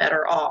probably be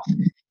better off.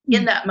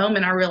 In that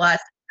moment, I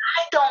realized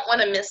I don't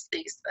want to miss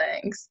these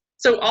things.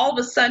 So all of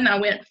a sudden I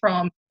went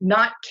from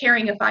not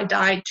caring if I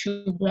died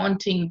to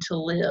wanting to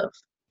live.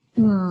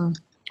 Mm.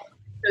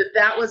 So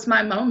that was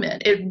my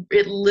moment.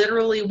 It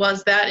literally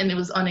was that, and it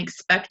was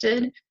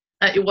unexpected.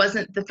 It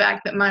wasn't the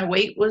fact that my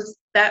weight was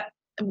that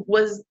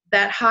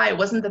high. It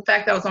wasn't the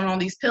fact that I was on all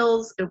these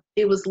pills.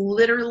 It was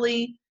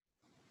literally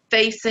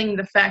facing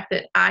the fact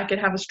that I could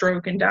have a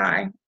stroke and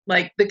die.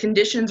 Like, the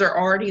conditions are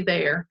already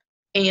there,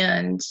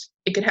 and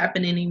it could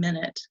happen any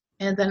minute.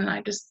 And then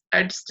I just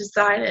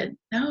decided,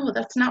 no,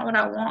 that's not what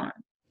I want.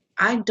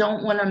 I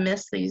don't want to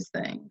miss these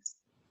things.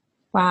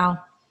 Wow.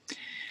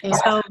 And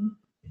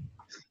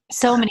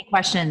So many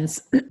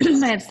questions.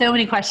 I have so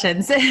many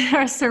questions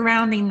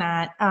surrounding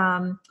that.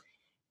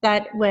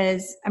 That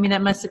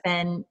must have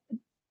been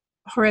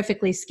a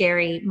horrifically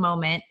scary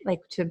moment,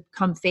 like to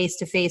come face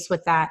to face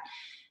with that.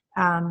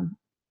 And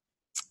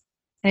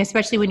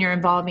especially when you're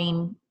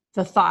involving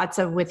the thoughts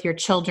of with your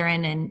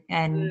children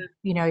and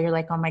you're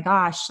like, oh my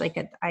gosh,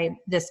 like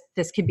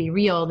this could be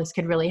real. This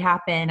could really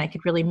happen. I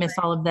could really miss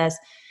all of this.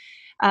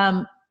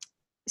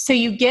 So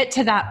you get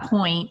to that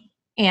point,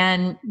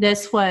 and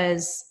this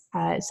was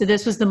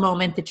the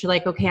moment that you're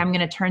like, okay, I'm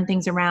going to turn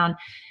things around.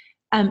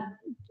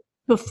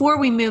 Before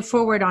we move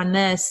forward on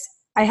this,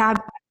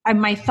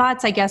 my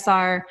thoughts, I guess,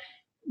 are,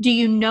 do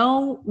you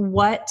know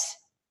what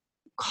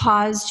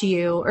caused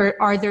you, or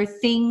are there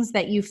things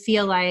that you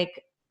feel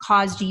like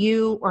caused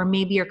you, or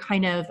maybe are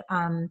kind of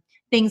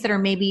things that are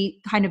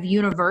maybe kind of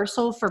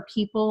universal for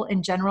people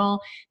in general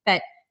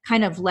that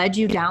kind of led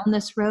you down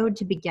this road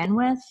to begin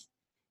with,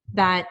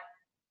 that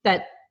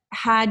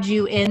had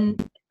you in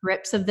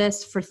grips of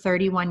this for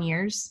 31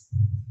 years?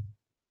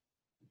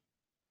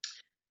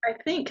 I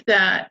think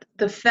that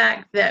the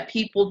fact that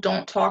people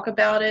don't talk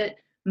about it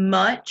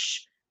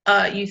much,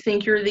 you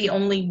think you're the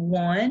only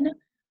one.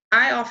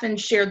 I often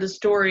share the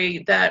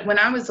story that when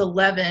I was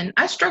 11,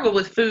 I struggled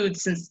with food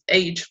since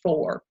age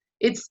 4.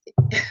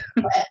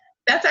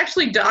 That's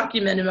actually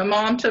documented. My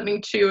mom took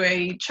me to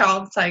a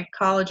child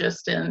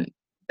psychologist, and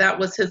that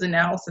was his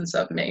analysis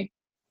of me,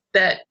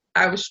 that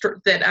I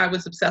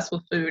was obsessed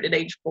with food at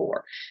age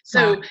 4.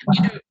 So,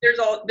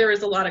 there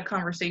is a lot of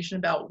conversation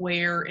about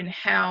where and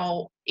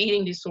how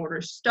eating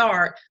disorders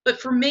start.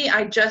 But for me,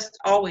 I just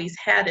always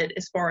had it,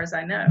 as far as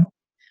I know.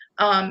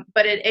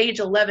 But at age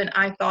 11,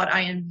 I thought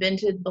I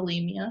invented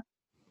bulimia.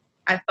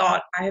 I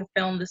thought I have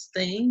found this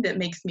thing that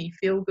makes me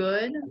feel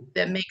good,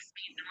 that makes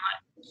me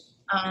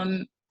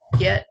not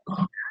get.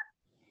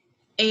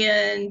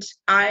 And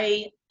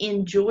I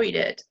enjoyed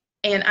it.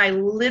 And I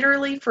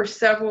literally, for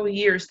several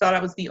years, thought I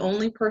was the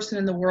only person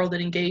in the world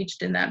that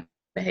engaged in that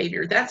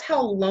behavior. That's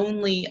how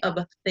lonely of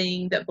a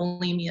thing that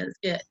bulimia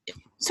is.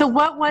 So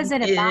what was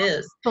it about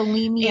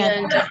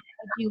bulimia that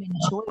made you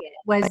enjoy it?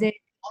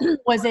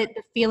 Was it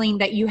the feeling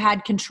that you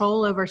had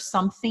control over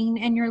something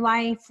in your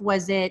life?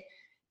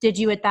 Did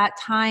you at that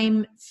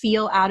time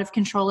feel out of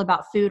control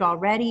about food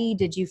already?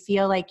 Did you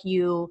feel like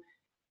you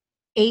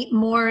ate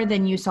more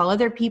than you saw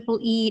other people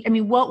eat? I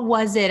mean, what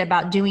was it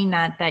about doing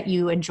that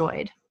you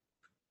enjoyed?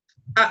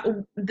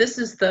 This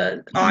is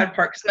the odd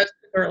part, because most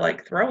people are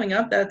like, throwing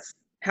up,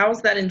 how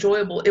is that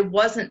enjoyable? It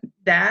wasn't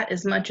that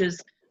as much as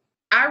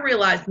I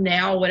realize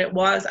now what it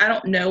was. I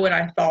don't know what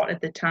I thought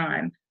at the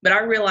time, but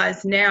I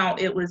realize now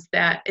it was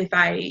that if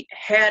I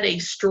had a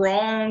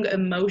strong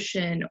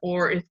emotion,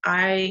 or if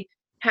I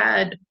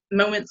had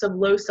moments of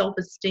low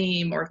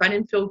self-esteem, or if I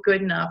didn't feel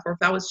good enough, or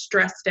if I was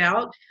stressed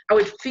out, I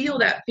would feel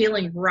that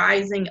feeling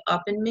rising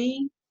up in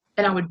me,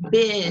 and I would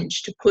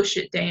binge to push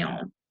it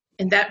down.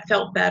 And that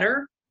felt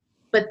better.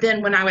 But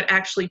then when I would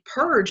actually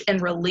purge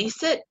and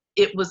release it,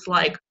 it was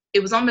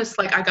almost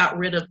like I got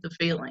rid of the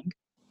feeling.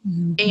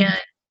 Mm-hmm.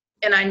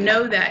 And I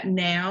know that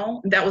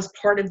now that was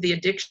part of the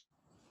addiction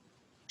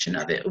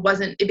of it.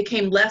 It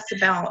became less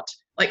about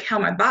like how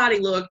my body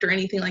looked or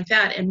anything like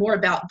that, and more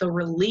about the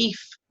relief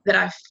that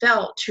I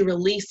felt to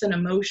release an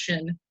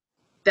emotion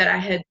that I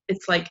had.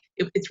 It's like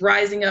it's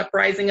rising up,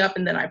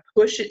 and then I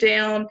push it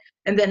down,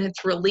 and then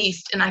it's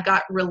released, and I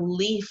got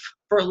relief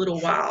for a little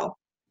while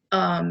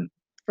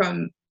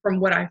from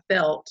what I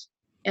felt.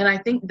 And I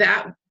think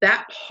that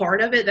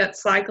part of it, that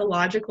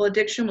psychological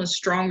addiction, was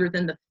stronger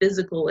than the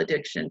physical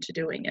addiction to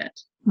doing it.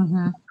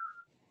 Mm-hmm.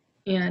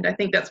 And I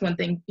think that's one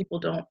thing people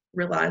don't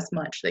realize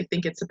much. They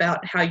think it's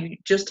about how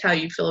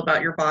you feel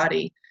about your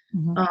body.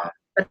 Mm-hmm.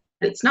 But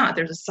it's not.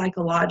 There's a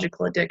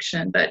psychological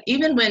addiction. But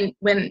even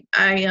when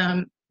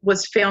I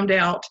was found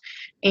out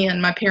and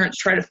my parents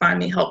tried to find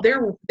me help,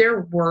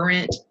 there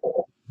weren't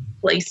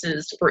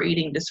places for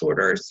eating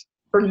disorders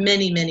for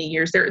many, many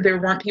years. There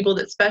weren't people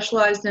that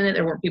specialized in it.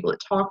 There weren't people that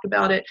talked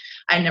about it.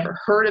 I never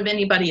heard of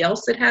anybody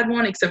else that had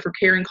one except for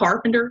Karen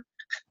Carpenter.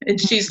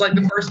 And she's like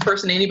the first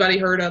person anybody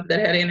heard of that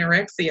had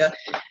anorexia.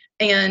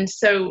 And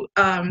so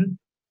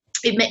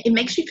it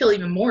makes you feel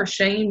even more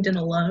ashamed and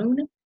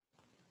alone.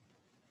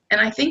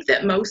 And I think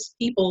that most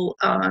people,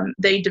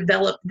 they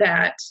develop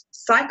that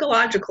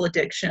psychological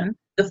addiction,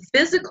 the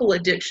physical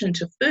addiction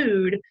to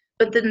food,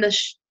 but then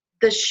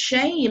the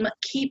shame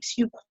keeps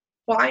you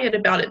quiet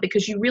about it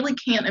because you really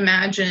can't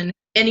imagine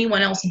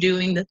anyone else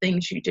doing the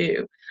things you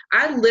do.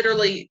 I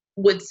literally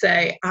would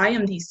say, I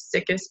am the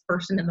sickest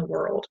person in the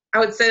world. I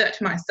would say that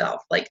to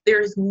myself. Like,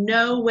 there's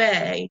no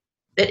way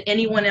that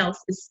anyone else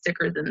is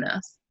sicker than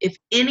this. If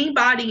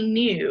anybody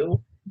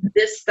knew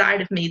this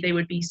side of me, they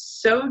would be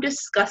so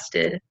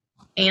disgusted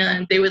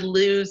and they would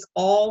lose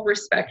all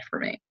respect for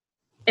me.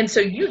 And so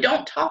you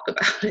don't talk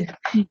about it.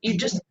 You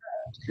just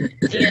don't.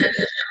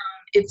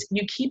 And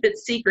you keep it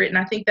secret. And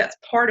I think that's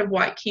part of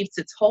why it keeps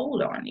its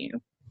hold on you.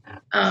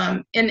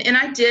 And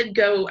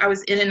I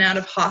was in and out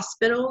of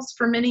hospitals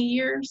for many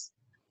years,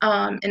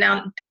 in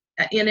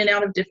and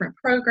out of different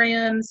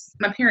programs.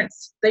 My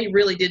parents, they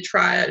really did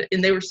try it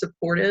and they were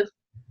supportive.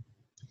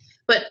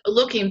 But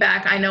looking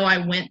back, I know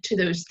I went to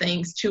those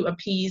things to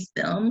appease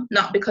them,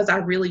 not because I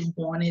really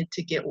wanted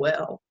to get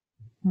well.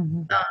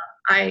 Mm-hmm.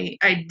 I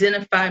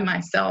identify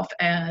myself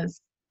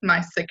as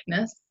my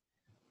sickness.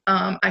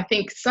 I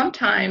think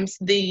sometimes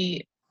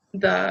the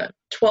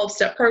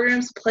 12-step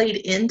programs played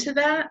into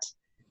that.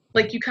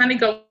 Like, you kind of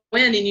go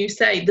in and you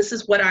say, this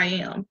is what I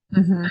am.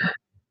 Mm-hmm.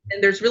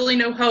 And there's really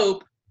no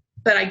hope,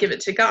 but I give it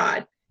to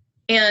God.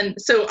 And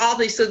so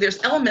obviously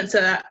there's elements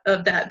of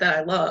that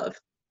I love.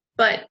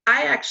 But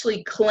I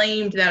actually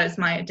claimed that as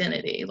my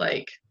identity.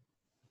 Like,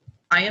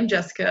 I am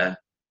Jessica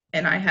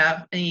and I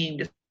have an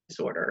eating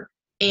disorder.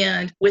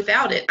 And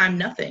without it, I'm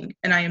nothing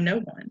and I am no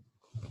one.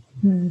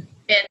 Mm-hmm.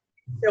 And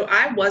so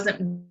I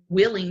wasn't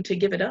willing to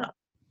give it up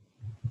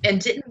and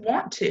didn't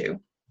want to.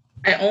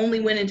 I only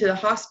went into the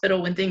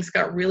hospital when things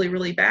got really,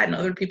 really bad and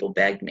other people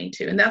begged me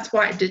to. And that's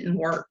why it didn't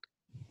work.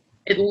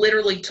 It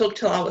literally took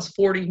till I was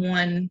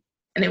 41.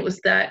 And it was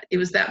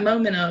that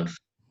moment of,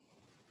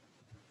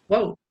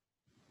 whoa,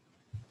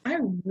 I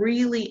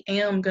really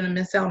am going to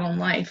miss out on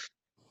life.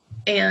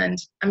 And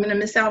I'm going to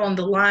miss out on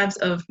the lives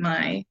of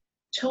my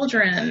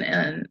children.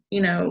 And,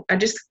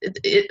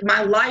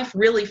 my life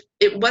really,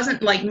 it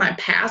wasn't like my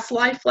past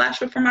life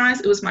flashed before my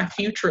eyes. It was my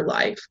future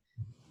life.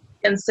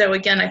 And so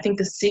again, I think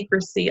the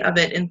secrecy of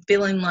it and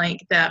feeling like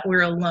that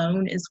we're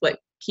alone is what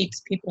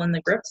keeps people in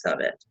the grips of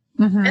it.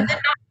 Mm-hmm. And then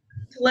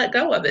not to let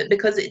go of it,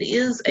 because it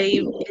is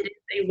a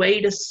way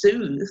to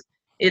soothe.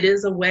 It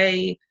is a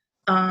way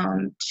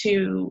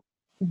to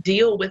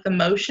deal with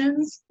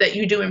emotions that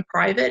you do in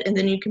private, and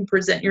then you can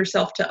present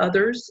yourself to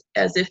others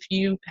as if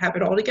you have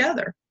it all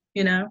together,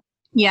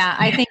 Yeah,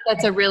 I think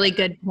that's a really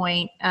good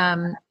point.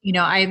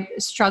 I've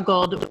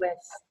struggled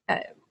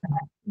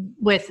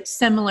with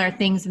similar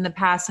things in the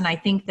past. And I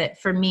think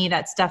that for me,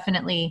 that's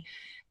definitely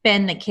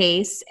been the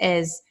case.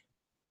 Is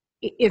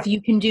if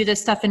you can do this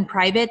stuff in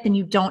private, then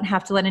you don't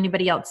have to let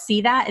anybody else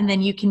see that. And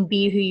then you can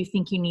be who you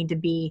think you need to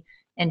be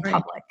in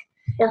public.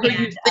 Or who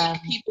you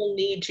think people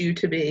need you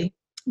to be.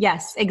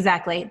 Yes,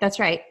 exactly. That's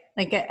right.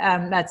 Like,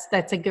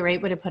 that's a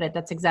great way to put it.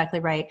 That's exactly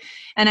right.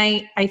 And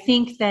I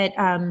think that,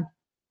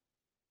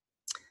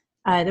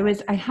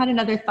 I had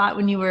another thought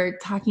when you were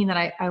talking that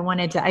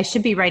I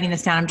should be writing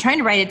this down. I'm trying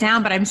to write it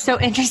down, but I'm so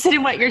interested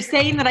in what you're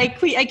saying that I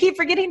keep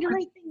forgetting to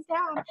write things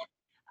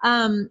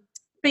down.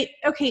 But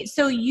okay,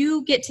 so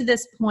you get to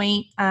this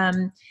point.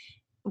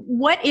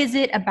 What is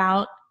it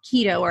about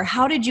keto, or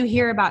how did you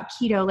hear about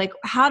keto? Like,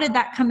 how did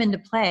that come into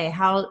play?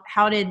 How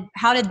did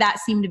that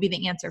seem to be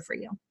the answer for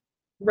you?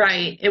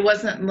 Right. It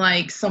wasn't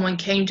like someone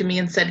came to me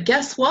and said,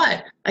 guess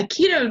what? A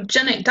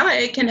ketogenic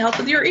diet can help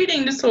with your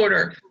eating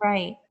disorder.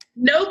 Right.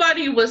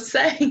 Nobody was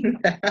saying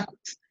that.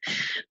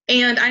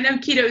 And I know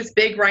keto is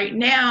big right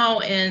now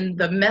and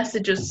the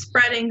message is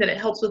spreading that it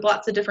helps with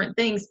lots of different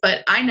things,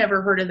 but I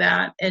never heard of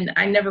that. And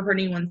I never heard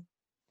anyone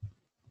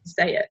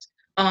say it.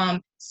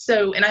 I'm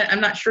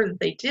not sure that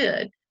they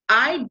did.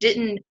 I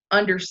didn't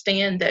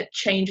understand that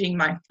changing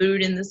my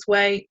food in this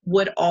way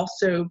would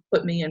also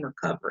put me in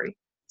recovery.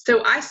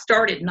 So I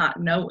started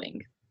not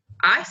knowing.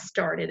 I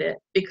started it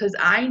because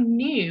I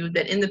knew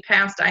that in the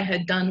past I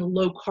had done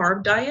low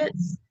carb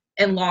diets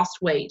and lost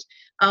weight.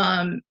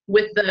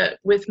 With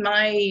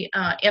my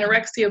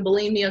anorexia,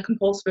 bulimia,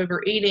 compulsive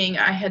overeating,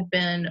 I had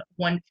been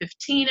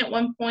 115 at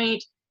one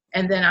point,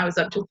 and then I was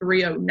up to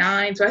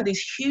 309. So I had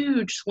these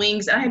huge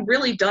swings, and I had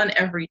really done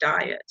every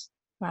diet.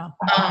 Wow.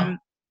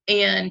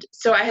 And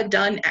so I had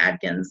done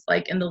Atkins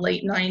like in the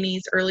late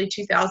 90s, early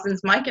 2000s.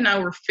 Mike and I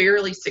were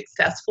fairly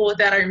successful with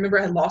that. I remember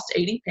I lost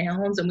 80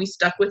 pounds and we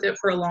stuck with it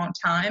for a long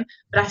time,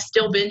 but I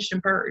still binged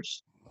and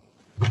purged.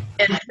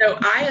 And so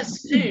I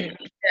assumed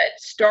that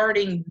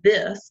starting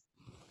this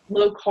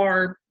low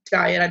carb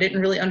diet, I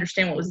didn't really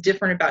understand what was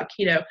different about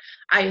keto.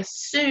 I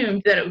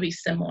assumed that it would be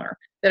similar,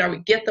 that I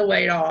would get the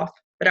weight off,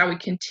 but I would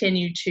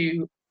continue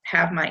to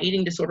have my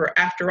eating disorder.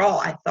 After all,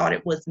 I thought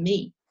it was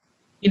me.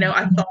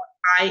 I thought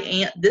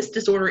this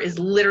disorder is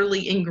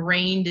literally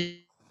ingrained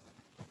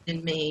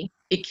in me.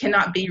 It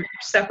cannot be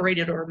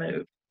separated or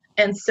removed.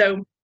 And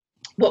so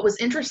what was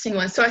interesting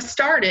was, so I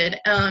started,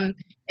 and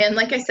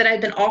like I said, I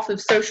had been off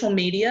of social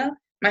media.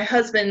 My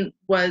husband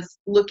was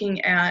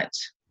looking at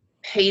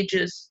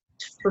pages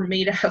for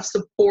me to have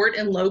support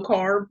in low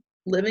carb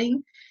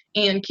living,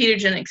 and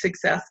Ketogenic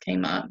Success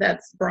came up.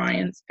 That's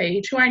Brian's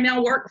page, who I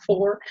now work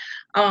for.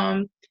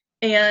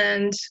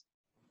 And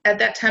at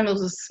that time, it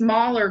was a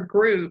smaller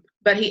group,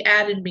 but he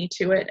added me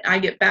to it. I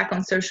get back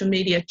on social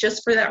media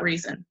just for that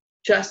reason,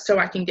 just so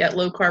I can get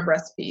low-carb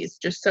recipes,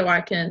 just so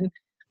I can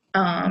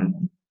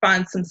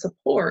find some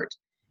support.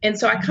 And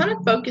so I kind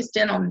of focused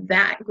in on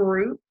that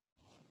group.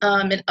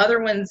 And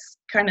other ones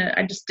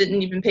I just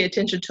didn't even pay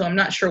attention to. I'm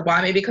not sure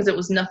why, maybe because it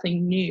was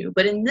nothing new.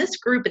 But in this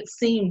group, it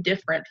seemed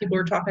different. People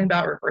were talking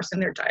about reversing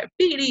their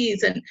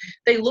diabetes, and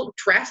they looked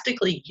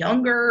drastically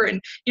younger.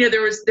 And,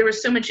 there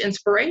was so much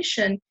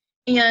inspiration.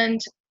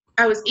 And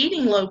I was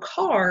eating low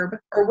carb,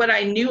 or what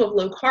I knew of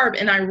low carb,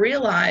 and I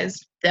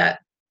realized that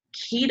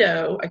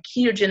a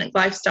ketogenic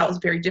lifestyle is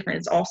very different.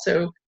 It's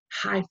also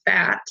high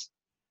fat.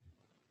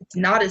 It's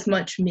not as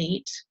much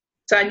meat.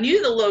 So I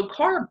knew the low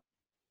carb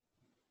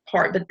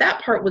part, but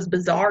that part was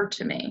bizarre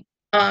to me.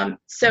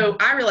 So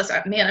I realized,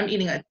 man, I'm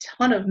eating a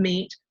ton of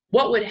meat.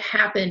 What would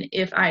happen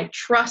if I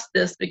trust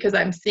this because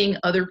I'm seeing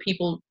other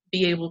people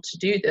be able to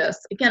do this?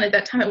 Again, at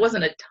that time, it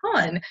wasn't a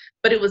ton,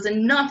 but it was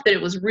enough that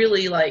it was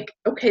really like,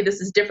 okay,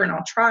 this is different.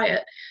 I'll try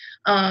it.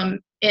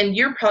 And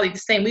you're probably the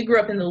same. We grew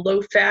up in the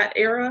low fat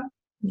era.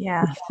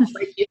 Yeah.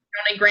 Like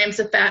 20 grams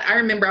of fat. I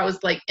remember I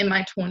was like in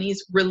my 20s,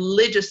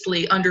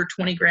 religiously under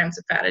 20 grams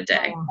of fat a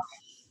day. Oh.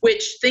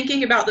 Which,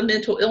 thinking about the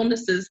mental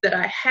illnesses that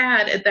I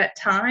had at that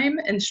time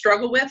and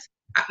struggle with,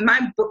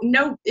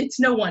 it's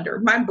no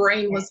wonder my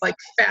brain was like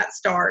fat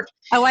starved.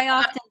 Oh, I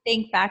often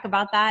think back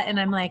about that,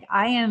 and I'm like,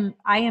 I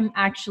am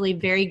actually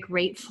very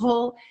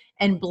grateful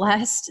and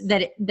blessed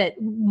that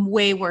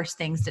way worse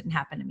things didn't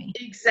happen to me.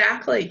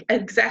 Exactly.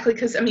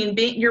 Because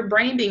your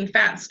brain being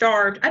fat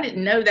starved, I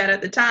didn't know that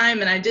at the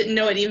time, and I didn't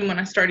know it even when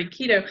I started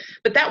keto.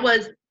 But that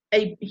was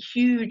a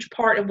huge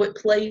part of what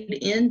played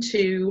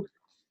into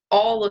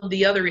all of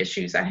the other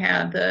issues I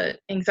had, the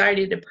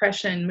anxiety,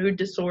 depression, mood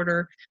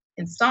disorder,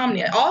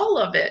 insomnia, all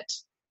of it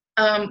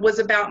was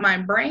about my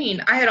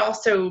brain. I had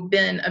also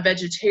been a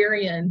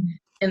vegetarian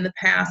in the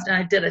past, and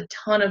I did a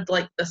ton of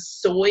like the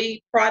soy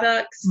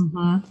products,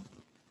 the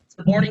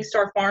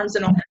Morningstar Farms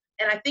and all that.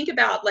 And I think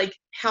about like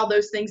how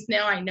those things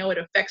now, I know it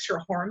affects your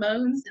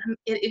hormones.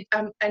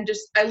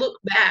 I look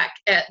back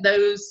at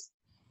those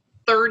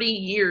 30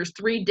 years,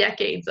 3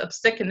 decades of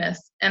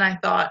sickness. And I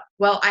thought,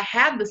 well, I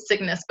had the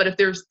sickness, but if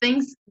there's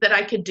things that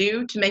I could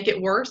do to make it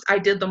worse, I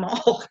did them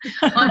all.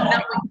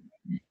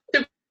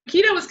 So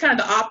keto was kind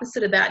of the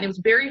opposite of that. And it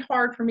was very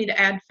hard for me to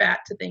add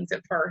fat to things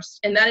at first.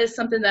 And that is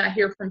something that I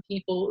hear from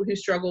people who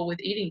struggle with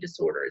eating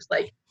disorders.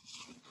 Like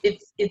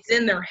it's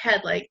in their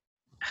head, like,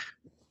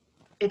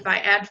 if I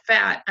add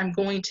fat, I'm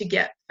going to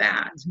get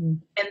fat.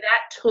 And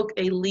that took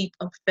a leap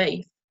of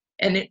faith.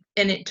 And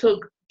it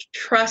took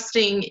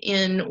trusting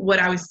in what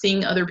I was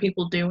seeing other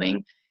people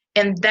doing.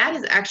 And that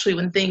is actually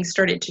when things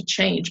started to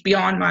change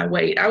beyond my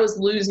weight. I was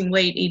losing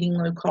weight eating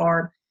low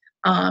carb,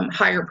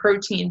 higher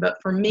protein. But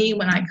for me,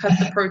 when I cut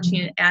the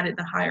protein and added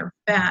the higher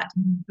fat,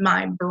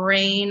 my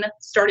brain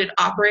started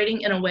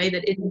operating in a way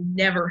that it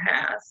never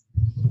has.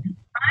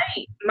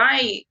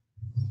 My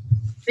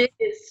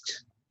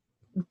biggest,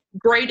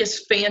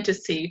 greatest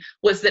fantasy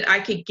was that I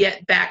could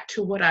get back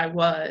to what I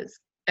was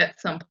at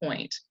some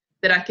point,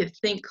 that I could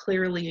think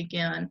clearly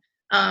again.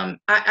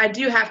 I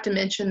do have to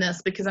mention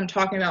this because I'm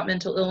talking about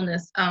mental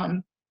illness.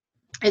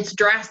 It's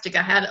drastic.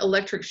 I had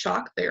electric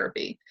shock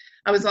therapy.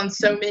 I was on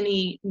so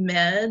many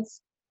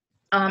meds,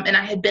 and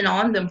I had been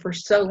on them for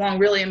so long.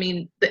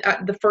 Really,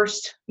 the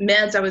first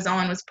meds I was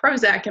on was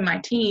Prozac in my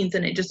teens,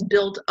 and it just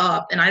built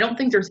up. And I don't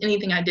think there's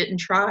anything I didn't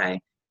try.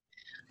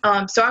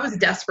 So I was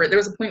desperate. There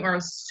was a point where I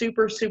was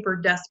super, super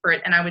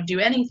desperate, and I would do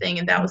anything,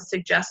 and that was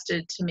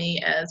suggested to me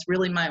as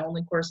really my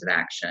only course of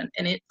action,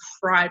 and it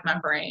fried my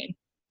brain.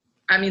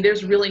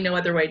 There's really no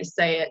other way to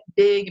say it.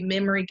 Big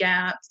memory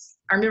gaps.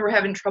 I remember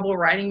having trouble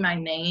writing my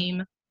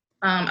name.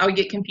 I would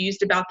get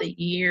confused about the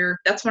year.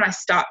 That's when I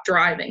stopped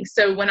driving.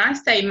 So when I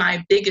say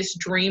my biggest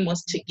dream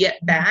was to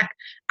get back,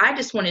 I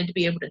just wanted to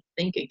be able to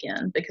think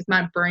again because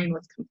my brain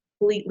was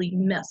completely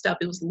messed up.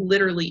 It was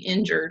literally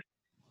injured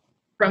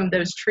from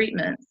those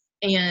treatments.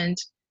 And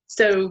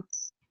so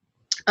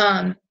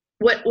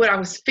what I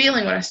was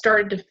feeling, what I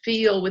started to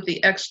feel with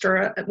the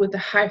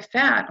high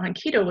fat on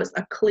keto was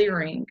a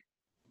clearing.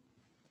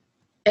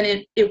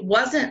 And it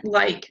wasn't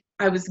like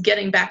I was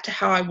getting back to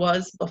how I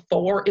was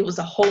before. It was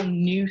a whole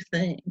new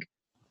thing.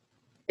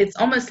 It's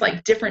almost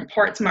like different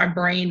parts of my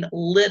brain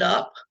lit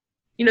up.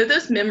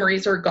 Those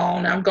memories are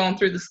gone. I've gone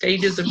through the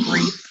stages of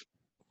grief,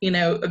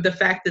 of the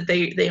fact that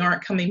they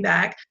aren't coming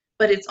back.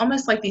 But it's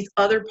almost like these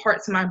other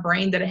parts of my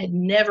brain that I had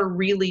never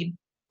really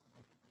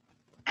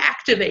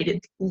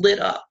activated lit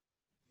up.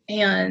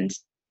 And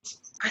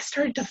I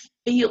started to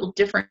feel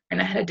different,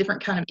 and I had a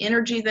different kind of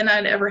energy than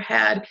I'd ever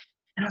had.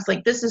 And I was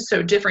like, this is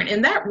so different.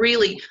 And that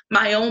really,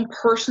 my own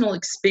personal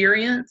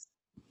experience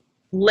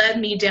led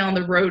me down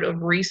the road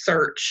of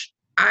research.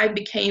 I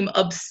became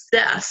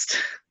obsessed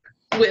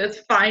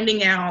with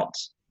finding out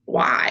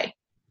why.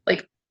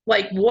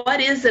 Like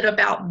what is it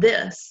about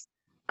this?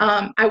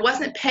 I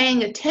wasn't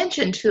paying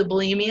attention to the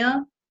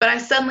bulimia, but I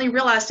suddenly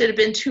realized it had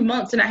been 2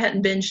 months and I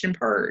hadn't binged and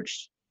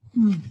purged.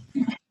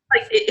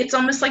 Like it's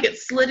almost like it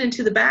slid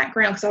into the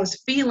background because I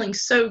was feeling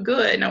so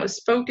good and I was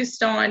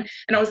focused on,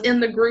 and I was in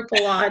the group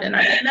a lot and I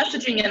was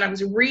messaging and I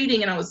was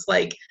reading and I was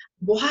like,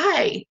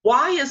 why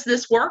is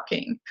this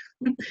working?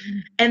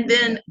 And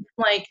then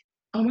like,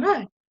 oh my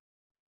God,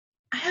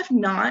 I have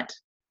not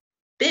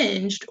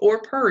binged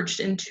or purged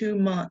in 2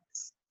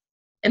 months.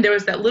 And there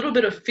was that little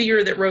bit of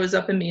fear that rose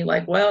up in me,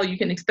 like, well, you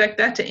can expect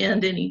that to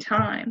end any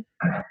time.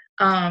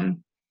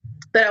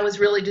 But I was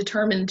really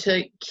determined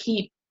to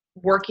keep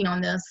working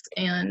on this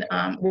and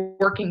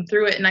working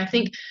through it. And I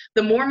think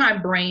the more my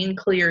brain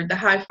cleared, the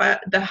high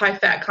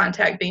fat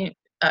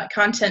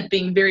content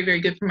being very, very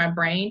good for my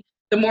brain,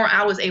 the more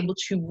I was able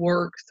to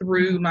work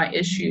through my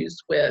issues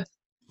with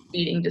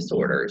eating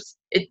disorders.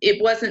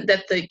 It wasn't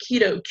that the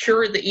keto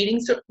cured the eating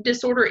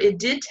disorder. It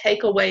did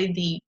take away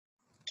the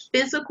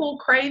physical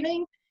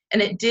craving,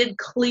 and it did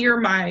clear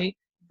my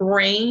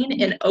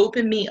brain and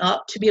open me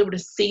up to be able to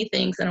see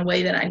things in a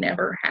way that I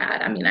never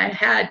had. I mean, I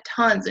had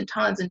tons and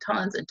tons and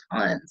tons and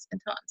tons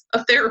and tons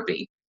of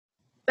therapy,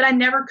 but I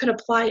never could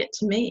apply it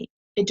to me.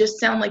 It just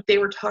sounded like they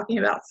were talking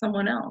about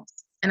someone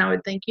else. And I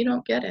would think, you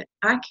don't get it.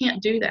 I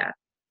can't do that.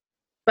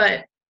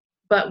 But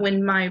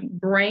when my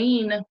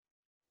brain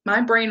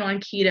on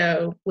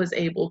keto was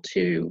able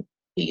to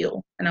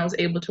heal, and I was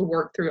able to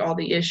work through all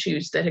the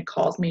issues that had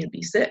caused me to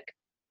be sick.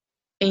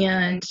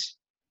 And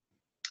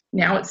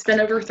now it's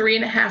been over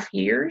 3.5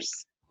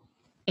 years,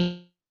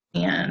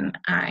 and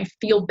I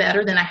feel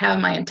better than I have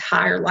my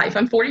entire life.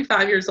 I'm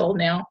 45 years old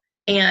now,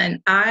 and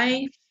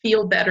I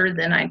feel better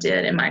than I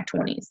did in my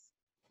 20s.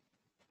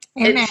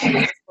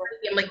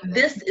 I'm like,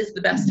 this is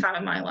the best time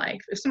of my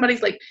life. If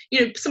somebody's like,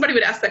 somebody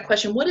would ask that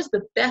question, what is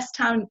the best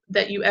time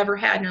that you ever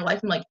had in your life?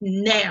 I'm like,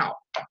 now.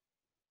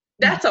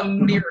 That's a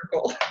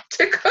miracle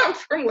to come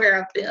from where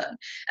I've been.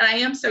 And I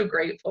am so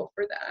grateful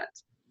for that.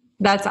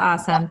 That's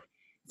awesome.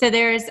 So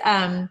there's,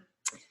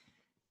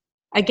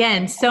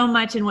 again, so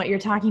much in what you're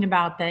talking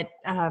about that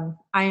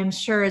I am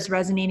sure is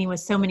resonating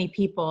with so many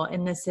people.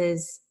 And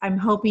I'm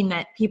hoping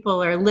that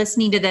people are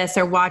listening to this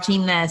or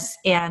watching this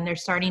and they're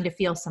starting to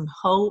feel some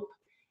hope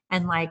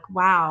and like,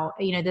 wow,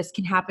 this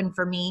can happen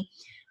for me.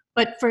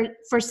 But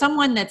for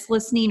someone that's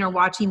listening or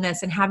watching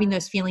this and having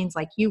those feelings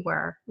like you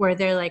were, where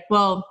they're like,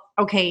 well,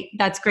 okay,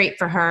 that's great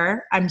for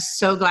her. I'm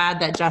so glad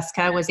that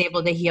Jessica was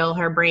able to heal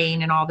her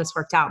brain and all this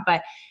worked out.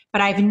 But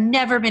I've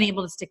never been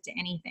able to stick to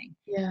anything.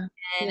 Yeah.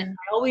 And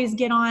I always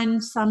get on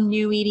some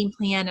new eating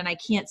plan and I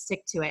can't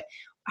stick to it.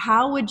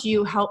 How would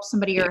you help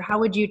somebody, or how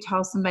would you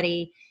tell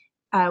somebody,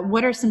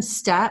 what are some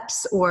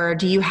steps, or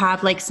do you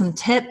have like some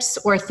tips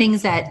or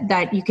things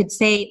that you could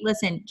say,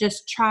 listen,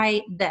 just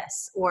try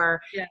this,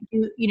 or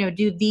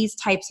do these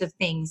types of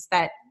things?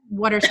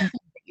 What are some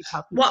things that you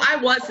tell people? Well, I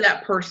was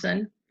that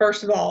person,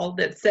 first of all,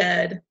 that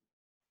said,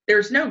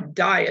 there's no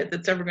diet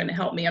that's ever going to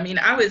help me. I mean,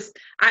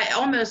 I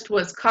almost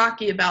was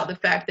cocky about the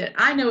fact that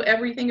I know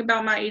everything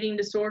about my eating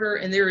disorder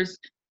and there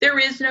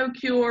is no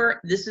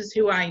cure. This is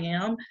who I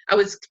am. I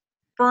was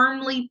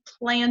firmly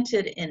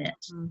planted in it.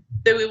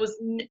 So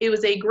it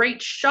was a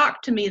great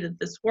shock to me that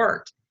this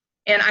worked.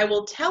 And I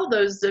will tell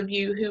those of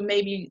you who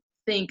maybe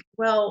think,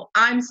 well,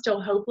 I'm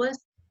still hopeless,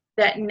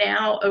 that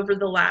now over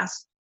the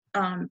last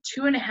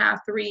 2.5,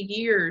 3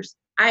 years,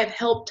 I have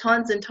helped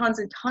tons and tons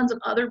and tons of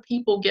other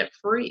people get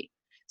free.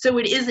 So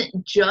it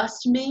isn't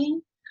just me.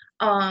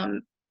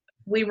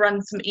 We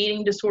run some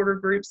eating disorder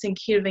groups in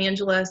Keto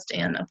Evangelist,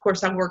 and of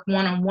course I work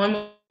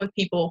one-on-one with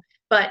people,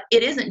 but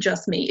it isn't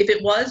just me. If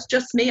it was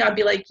just me, I'd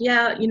be like,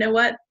 yeah, you know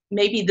what?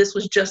 Maybe this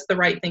was just the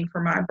right thing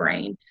for my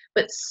brain.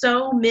 But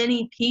so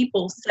many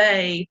people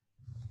say,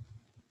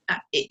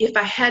 if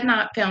I had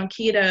not found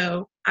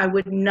keto, I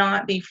would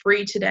not be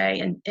free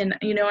today. And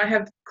I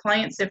have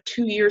clients that have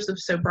 2 years of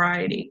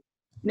sobriety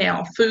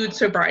now, food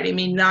sobriety, I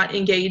mean, not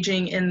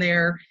engaging in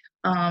their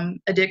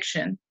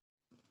addiction.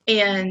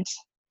 And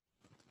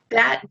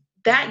that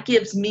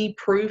gives me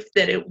proof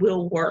that it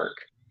will work.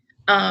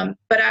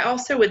 But I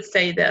also would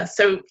say this.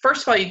 So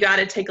first of all, you got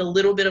to take a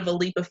little bit of a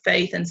leap of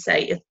faith and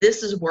say, if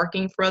this is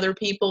working for other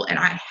people and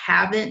I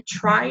haven't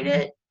tried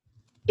it,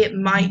 it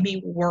might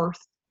be worth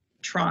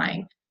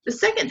trying. The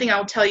second thing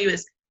I'll tell you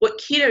is what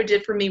keto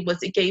did for me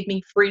was it gave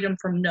me freedom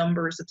from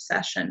numbers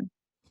obsession.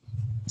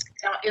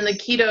 Now, in the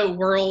keto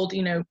world,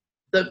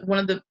 one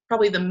of the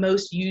probably the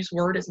most used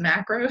word is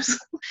macros.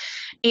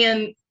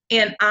 and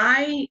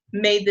I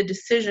made the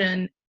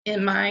decision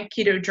in my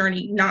keto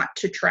journey not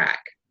to track.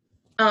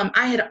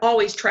 I had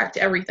always tracked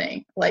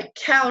everything, like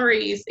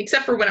calories,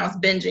 except for when I was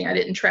binging, I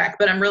didn't track,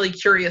 but I'm really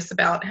curious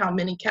about how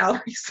many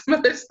calories some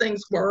of those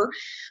things were.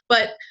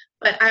 But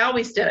I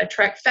always did. I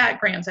tracked fat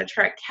grams, I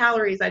tracked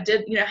calories, I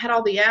did, I had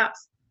all the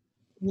apps.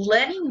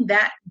 Letting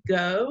that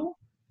go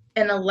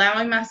and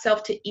allowing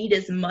myself to eat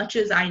as much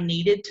as I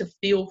needed to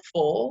feel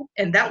full,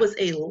 and that was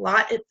a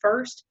lot at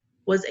first,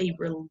 was a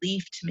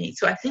relief to me.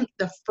 So I think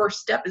the first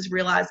step is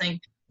realizing,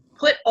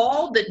 put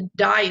all the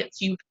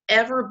diets you've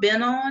ever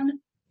been on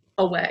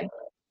away.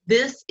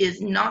 This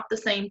is not the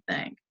same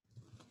thing.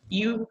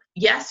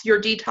 Yes,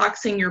 you're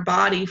detoxing your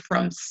body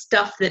from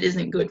stuff that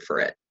isn't good for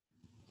it.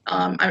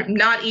 I'm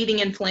not eating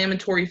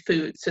inflammatory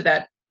food, so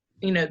that,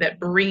 that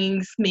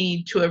brings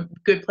me to a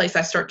good place.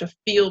 I start to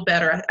feel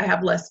better. I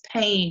have less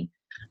pain.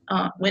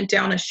 Went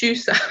down a shoe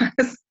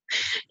size.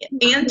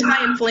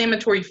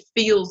 Anti-inflammatory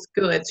feels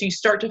good. So you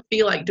start to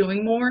feel like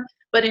doing more.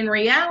 But in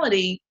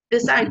reality,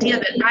 this idea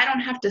that I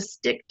don't have to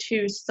stick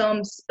to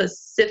some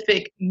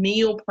specific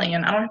meal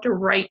plan, I don't have to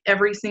write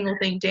every single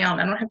thing down,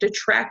 I don't have to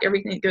track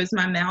everything that goes in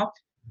my mouth,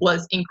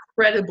 was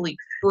incredibly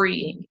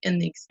freeing in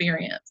the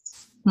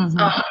experience.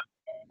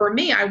 For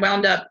me, I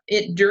wound up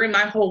during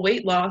my whole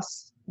weight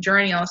loss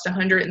journey, I lost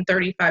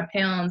 135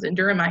 pounds. And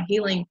during my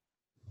healing,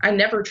 I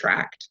never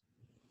tracked.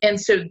 And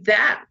so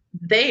that's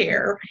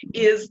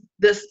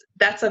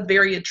a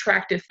very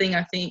attractive thing.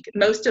 I think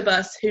most of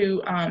us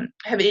who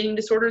have eating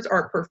disorders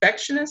are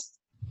perfectionists.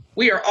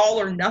 We are all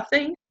or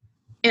nothing.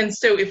 And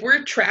so if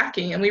we're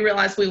tracking and we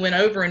realize we went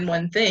over in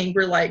one thing,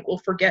 we're like,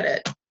 well, forget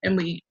it. And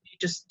we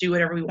just do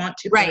whatever we want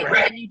to. Right.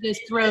 And you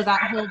just throw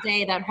that whole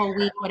day, that whole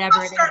week,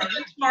 whatever it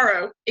is.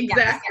 Tomorrow.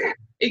 Exactly. Yes.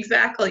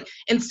 Exactly.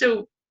 And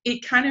so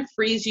it kind of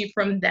frees you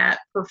from that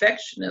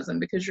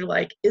perfectionism, because you're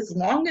like, as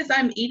long as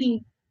I'm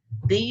eating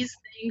these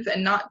things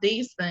and not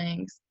these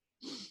things,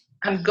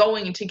 I'm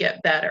going to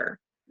get better.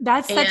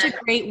 That's such a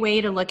great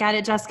way to look at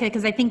it, Jessica,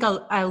 because I think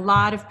a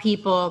lot of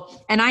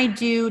people, and I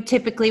do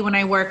typically when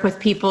I work with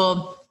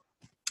people,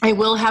 I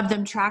will have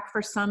them track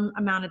for some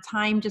amount of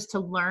time just to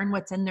learn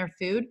what's in their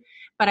food,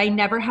 but I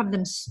never have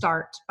them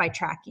start by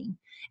tracking.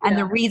 And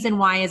the reason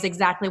why is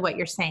exactly what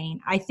you're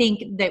saying. I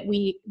think that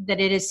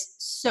it is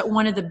so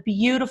one of the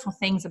beautiful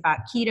things about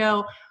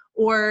keto.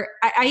 Or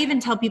I even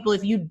tell people,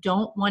 if you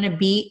don't want to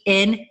be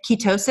in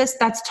ketosis,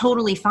 that's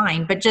totally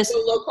fine. But just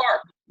low carb.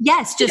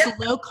 Yes, just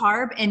low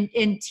carb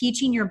and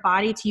teaching your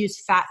body to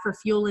use fat for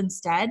fuel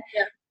instead.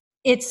 Yeah.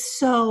 It's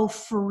so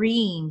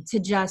freeing to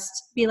just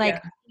be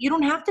like, you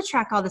don't have to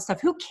track all this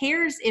stuff. Who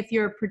cares if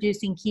you're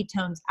producing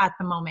ketones at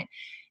the moment?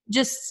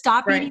 Just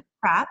stop eating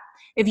crap.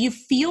 If you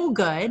feel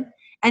good,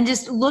 and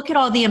just look at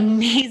all the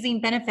amazing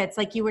benefits,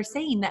 like you were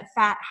saying, that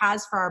fat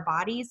has for our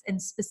bodies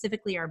and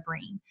specifically our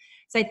brain.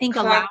 So I think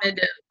allowing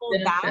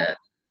people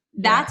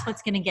that's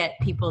what's going to get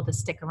people to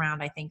stick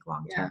around, I think,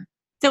 long term.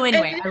 So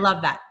anyway, I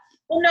love that.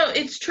 Well, no,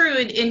 it's true.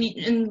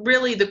 And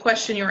really the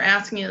question you're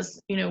asking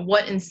is,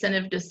 what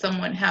incentive does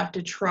someone have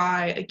to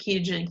try a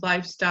ketogenic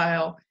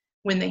lifestyle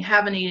when they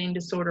have an eating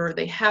disorder, or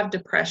they have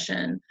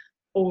depression,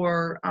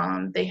 or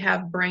they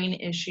have brain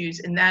issues?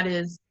 And that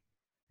is,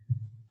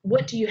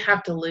 what do you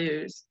have to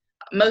lose?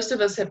 Most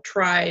of us have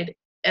tried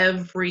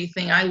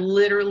everything. I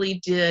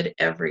literally did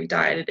every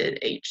diet. I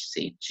did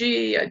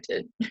HCG, I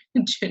did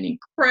Jenny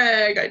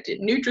Craig, I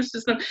did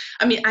Nutrisystem.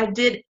 I mean, I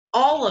did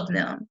all of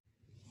them.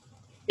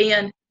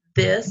 And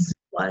this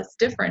was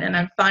different. And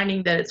I'm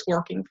finding that it's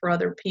working for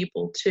other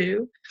people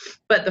too.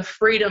 But the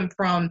freedom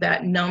from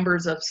that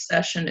numbers of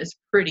session is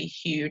pretty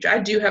huge. I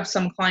do have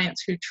some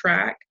clients who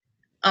track,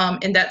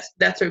 and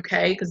that's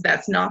okay, because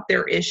that's not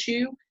their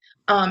issue.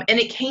 And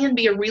it can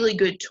be a really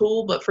good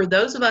tool, but for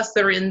those of us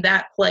that are in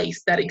that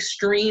place, that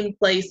extreme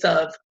place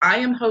of, I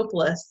am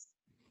hopeless,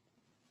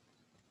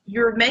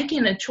 you're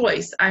making a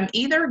choice. I'm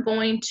either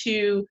going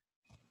to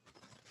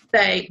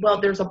say, well,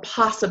 there's a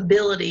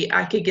possibility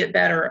I could get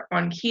better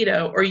on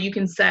keto, or you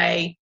can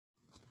say,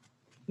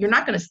 you're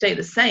not going to stay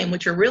the same.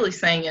 What you're really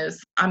saying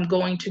is, I'm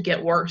going to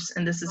get worse,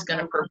 and this is going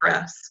to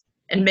progress.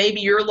 And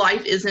maybe your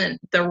life isn't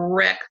the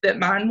wreck that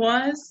mine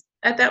was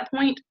at that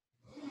point,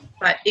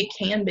 but it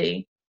can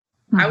be.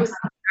 I was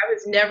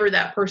never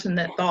that person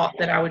that thought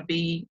that I would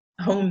be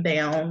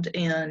homebound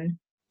and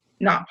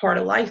not part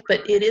of life,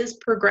 but it is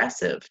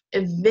progressive.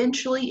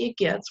 Eventually it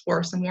gets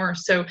worse and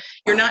worse. So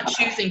you're not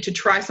choosing to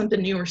try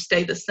something new or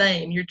stay the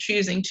same. You're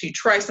choosing to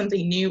try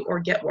something new or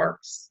get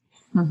worse.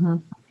 I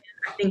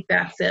think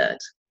that's it.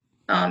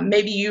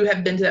 Maybe you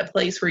have been to that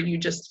place where you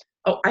just,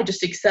 I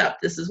just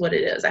accept this is what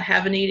it is. I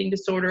have an eating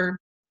disorder.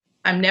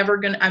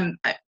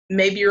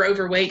 Maybe you're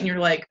overweight and you're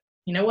like,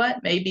 you know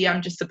what? Maybe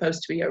I'm just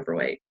supposed to be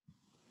overweight.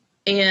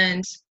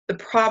 And the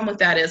problem with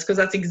that is, because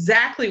that's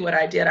exactly what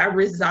I did. I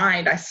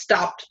resigned. I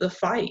stopped the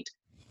fight.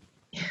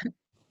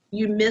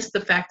 You miss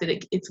the fact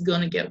that it's going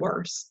to get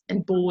worse.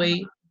 And boy,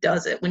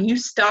 does it. When you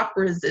stop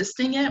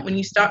resisting it, when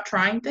you stop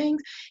trying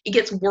things, it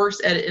gets worse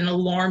at an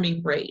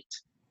alarming rate.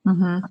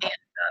 And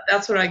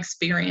that's what I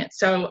experienced.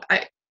 So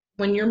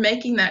when you're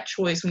making that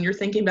choice, when you're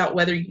thinking about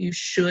whether you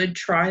should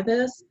try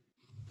this,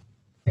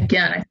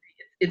 again, I think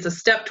it's a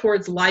step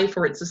towards life,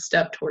 or it's a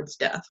step towards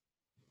death.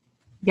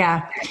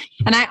 Yeah.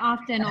 And I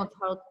often will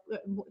tell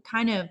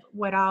kind of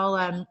what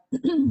I'll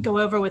go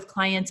over with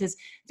clients is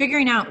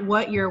figuring out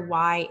what your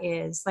why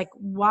is. Like,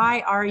 why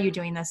are you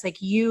doing this? Like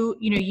you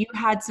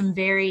had some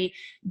very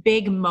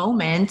big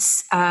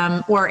moments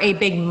or a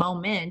big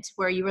moment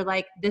where you were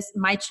like,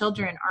 my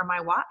children are my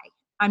why.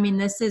 I mean,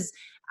 this is,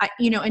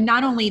 and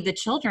not only the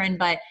children,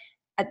 but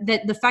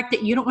the fact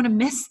that you don't want to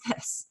miss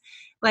this.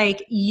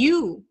 Like,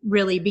 you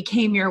really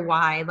became your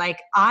why. Like,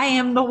 I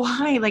am the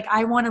why. Like,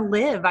 I want to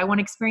live. I want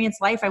to experience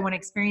life. I want to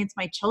experience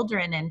my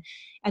children.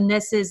 And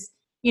this is,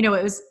 it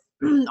was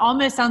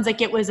almost sounds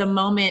like it was a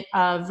moment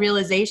of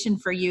realization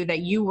for you that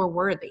you were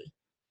worthy.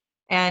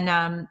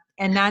 And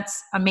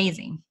that's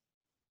amazing.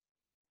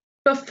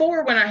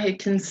 Before, when I had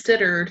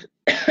considered,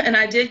 and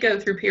I did go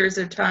through periods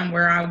of time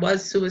where I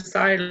was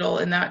suicidal,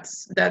 and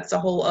that's a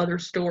whole other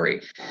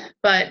story.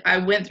 But I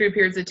went through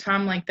periods of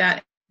time like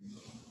that.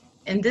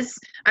 And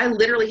I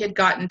literally had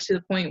gotten to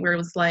the point where it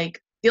was like,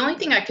 the only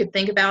thing I could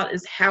think about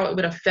is how it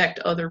would affect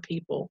other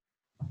people.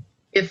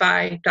 If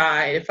I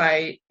died,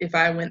 if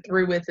I went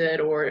through with it,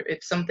 or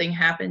if something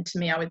happened to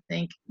me, I would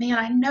think, man,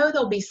 I know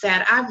they'll be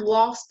sad. I've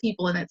lost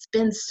people and it's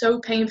been so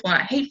painful,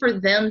 and I hate for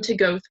them to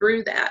go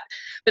through that.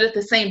 But at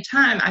the same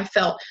time, I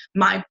felt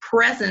my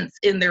presence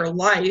in their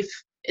life,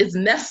 as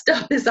messed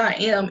up as I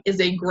am, is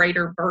a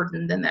greater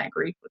burden than that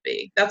grief would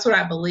be. That's what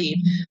I believe.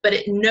 But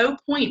at no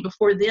point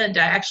before then did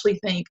I actually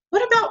think,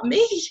 what about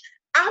me?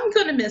 I'm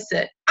going to miss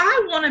it.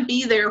 I want to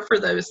be there for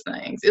those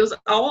things. It was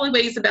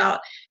always about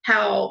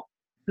how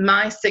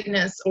my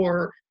sickness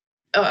or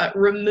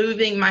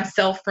removing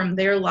myself from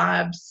their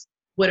lives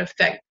would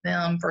affect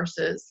them,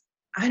 versus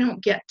I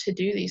don't get to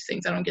do these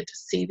things. I don't get to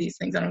see these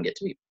things. I don't get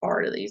to be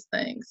part of these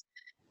things.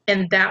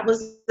 And that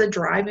was the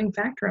driving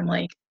factor. I'm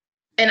like,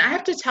 and I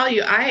have to tell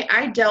you,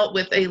 I dealt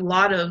with a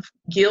lot of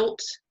guilt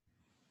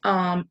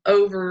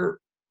over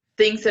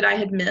things that I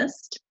had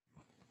missed.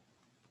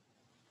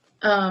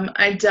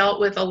 I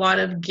dealt with a lot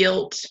of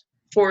guilt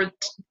for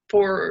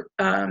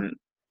the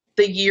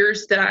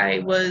years that I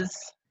was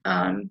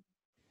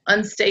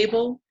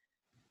unstable,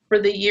 for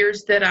the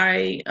years that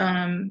I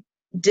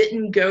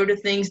didn't go to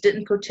things,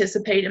 didn't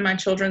participate in my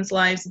children's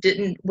lives,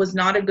 was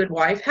not a good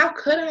wife. How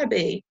could I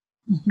be?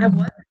 Mm-hmm. I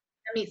wasn't.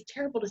 I mean, it's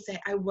terrible to say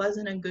I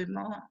wasn't a good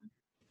mom.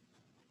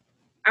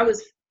 I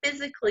was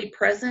physically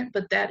present,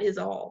 but that is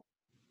all.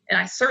 And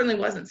I certainly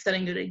wasn't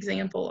setting an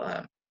example.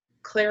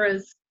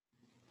 Clara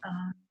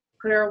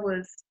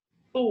was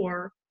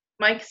 4.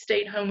 Mike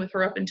stayed home with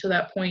her up until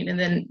that point, and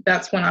then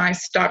that's when I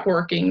stopped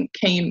working,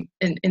 came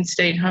and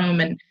stayed home.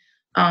 And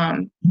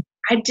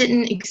I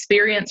didn't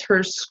experience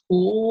her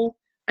school.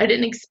 I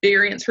didn't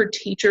experience her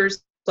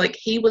teachers. Like,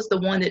 he was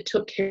the one that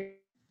took care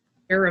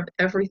of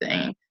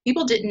everything.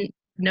 People didn't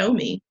know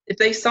me. If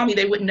they saw me,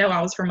 they wouldn't know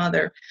I was her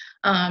mother.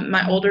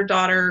 My older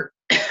daughter,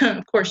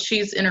 of course,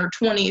 she's in her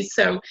 20s,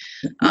 so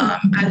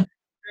I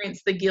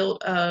experienced the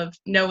guilt of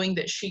knowing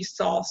that she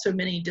saw so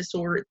many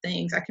disordered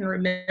things. I can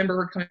remember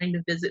her coming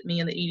to visit me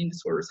in the eating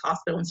disorders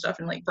hospital and stuff,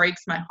 and like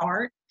breaks my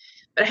heart.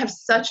 But I have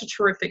such a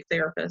terrific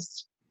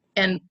therapist.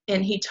 And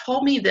he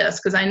told me this,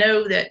 because I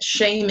know that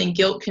shame and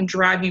guilt can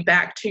drive you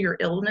back to your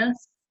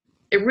illness.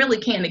 It really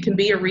can. It can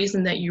be a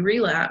reason that you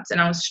relapse. And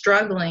I was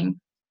struggling.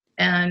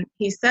 And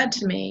he said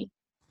to me,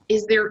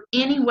 is there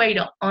any way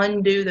to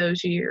undo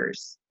those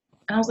years?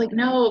 And I was like,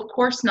 no, of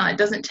course not. It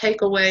doesn't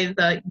take away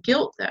the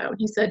guilt, though. And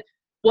he said,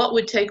 what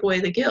would take away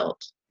the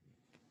guilt?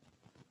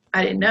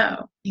 I didn't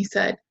know. He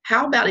said,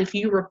 how about if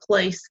you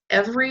replace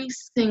every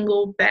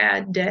single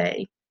bad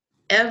day,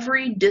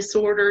 every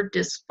disordered,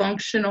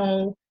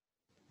 dysfunctional,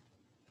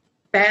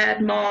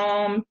 bad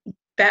mom,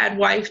 bad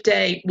wife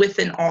day with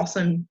an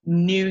awesome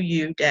new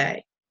you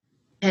day?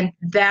 And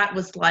that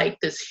was like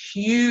this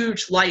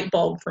huge light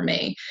bulb for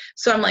me.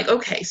 So I'm like,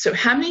 okay, so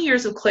how many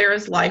years of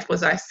Clara's life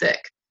was I sick?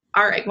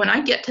 All right, when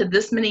I get to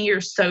this many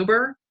years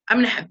sober, I'm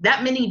going to have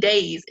that many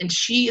days, and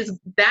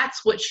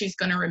that's what she's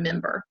going to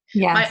remember.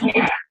 Yeah. My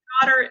older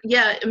daughter,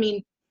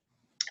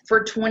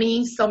 for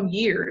 20 some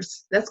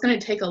years, that's going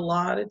to take a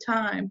lot of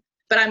time,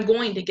 but I'm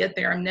going to get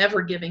there. I'm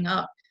never giving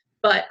up.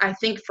 But I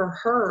think for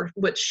her,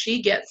 what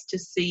she gets to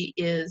see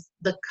is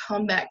the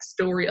comeback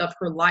story of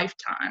her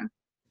lifetime.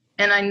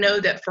 And I know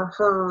that for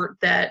her,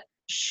 that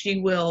she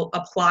will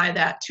apply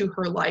that to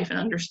her life and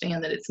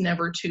understand that it's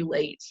never too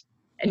late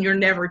and you're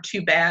never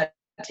too bad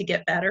to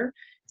get better.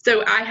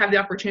 So I have the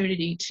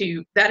opportunity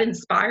that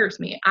inspires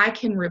me. I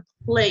can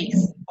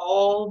replace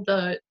all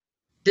the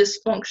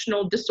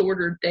dysfunctional,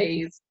 disordered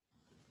days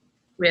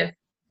with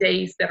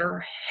days that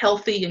are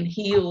healthy and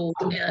healed.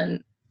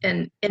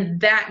 And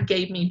that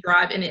gave me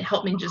drive, and it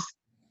helped me just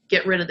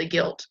get rid of the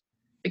guilt.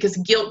 Because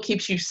guilt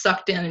keeps you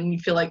sucked in and you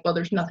feel like, well,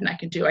 there's nothing I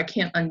can do. I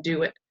can't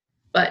undo it.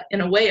 But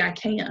in a way I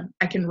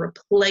can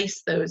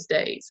replace those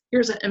days.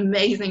 Here's an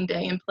amazing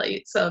day in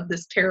place of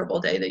this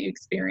terrible day that you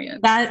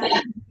experienced.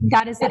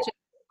 That is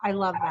I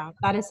love that.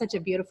 That is such a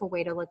beautiful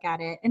way to look at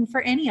it. And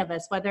for any of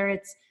us, whether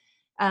it's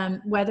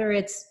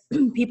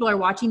people are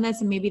watching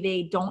this and maybe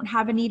they don't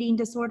have an eating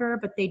disorder,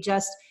 but they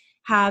just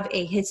have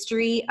a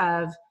history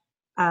of,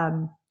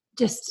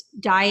 just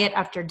diet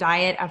after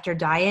diet after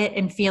diet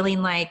and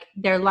feeling like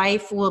their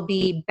life will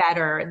be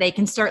better. They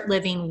can start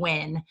living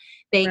when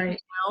they,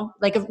 right.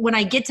 Like when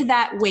I get to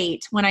that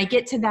weight, when I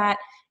get to that,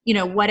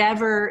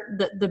 whatever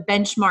the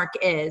benchmark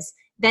is,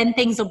 then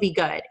things will be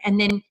good. And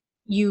then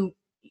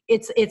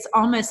it's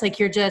almost like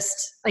you're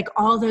just like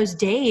all those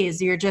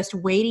days, you're just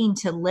waiting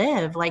to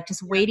live, like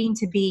just waiting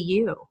to be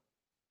you.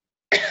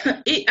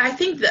 I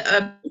think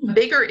a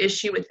bigger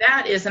issue with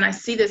that is, and I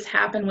see this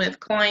happen with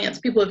clients,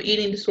 people with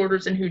eating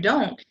disorders and who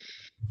don't,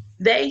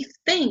 they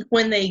think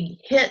when they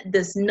hit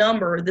this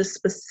number, this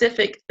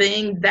specific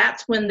thing,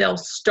 that's when they'll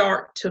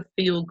start to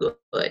feel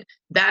good.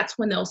 That's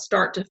when they'll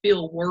start to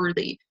feel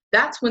worthy.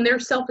 That's when their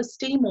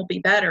self-esteem will be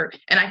better.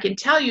 And I can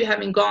tell you,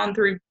 having gone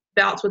through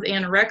bouts with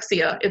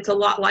anorexia, it's a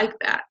lot like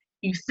that.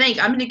 You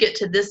think, I'm going to get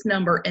to this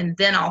number, and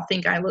then I'll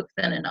think I look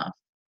thin enough.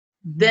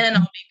 Mm-hmm. Then I'll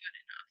be good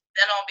enough.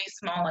 Then I'll be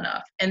small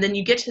enough. And then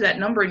you get to that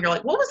number, and you're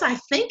like, what was I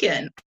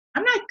thinking?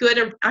 I'm not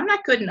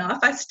good enough.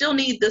 I still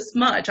need this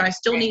much. I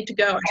still need to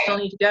go.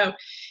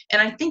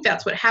 And I think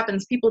that's what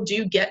happens. People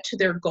do get to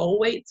their goal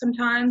weight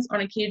sometimes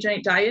on a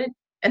ketogenic diet,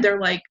 and they're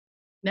like,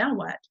 now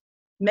what?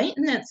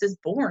 Maintenance is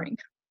boring.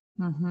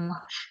 Mm-hmm.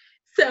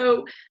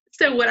 So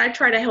what I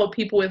try to help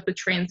people with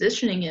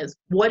transitioning is,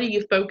 what do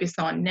you focus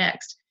on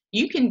next?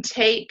 You can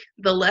take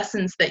the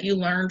lessons that you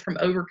learned from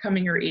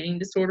overcoming your eating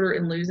disorder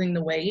and losing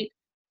the weight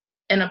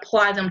and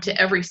apply them to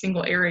every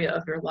single area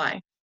of your life.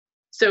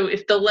 So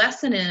if the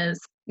lesson is,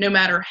 no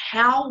matter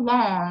how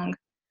long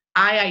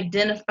I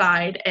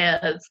identified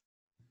as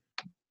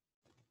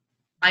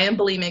I am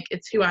bulimic,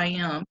 it's who I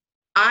am,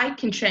 I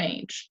can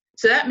change.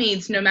 So that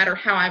means no matter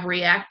how I've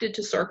reacted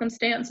to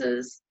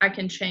circumstances, I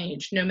can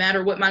change. No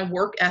matter what my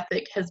work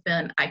ethic has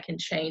been, I can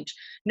change.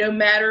 No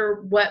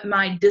matter what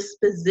my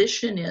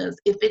disposition is,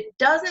 if it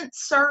doesn't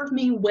serve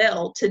me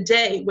well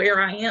today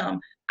where I am,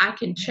 I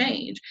can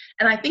change.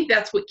 And I think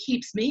that's what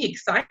keeps me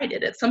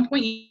excited. At some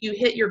point you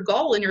hit your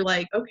goal and you're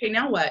like, okay,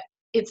 now what?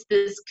 It's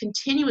this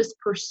continuous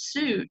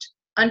pursuit,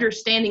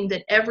 understanding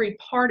that every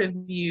part of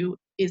you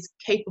is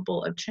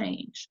capable of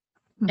change.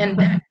 Mm-hmm. And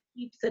that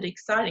keeps it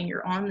exciting.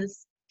 You're on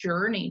this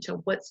journey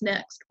to what's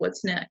next.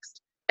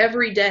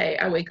 Every day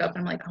I wake up and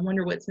I'm like, I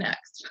wonder what's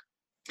next.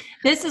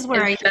 This is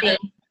where I think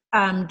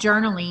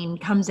journaling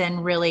comes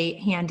in really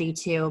handy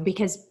too,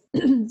 because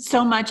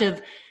so much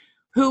of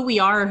who we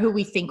are, or who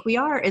we think we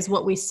are, is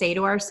what we say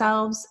to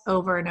ourselves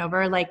over and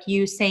over. Like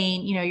you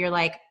saying, you're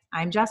like,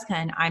 I'm Jessica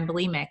and I'm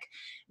bulimic,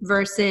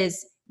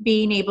 versus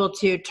being able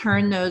to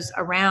turn those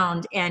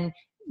around and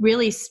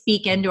really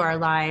speak into our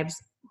lives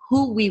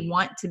who we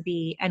want to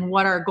be and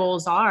what our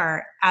goals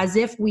are, as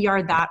if we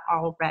are that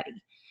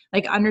already.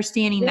 Like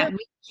understanding that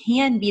we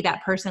can be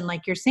that person,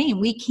 like you're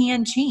saying, we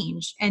can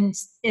change, and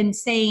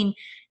saying,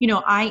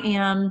 I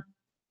am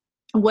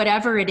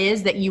whatever it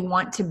is that you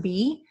want to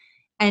be.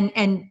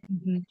 And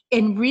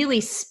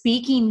really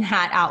speaking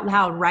that out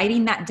loud,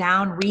 writing that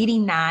down,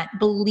 reading that,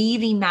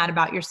 believing that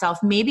about yourself,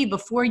 maybe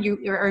before you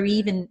or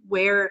even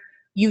where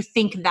you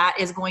think that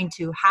is going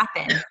to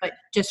happen, but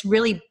just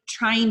really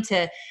trying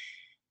to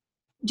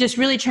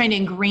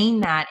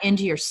ingrain that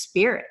into your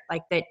spirit,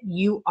 like that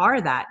you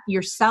are that.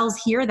 Your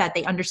cells hear that,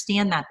 they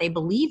understand that, they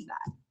believe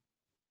that.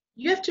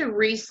 You have to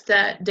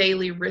reset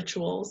daily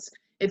rituals.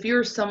 If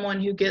you're someone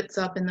who gets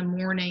up in the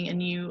morning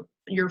and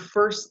your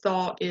first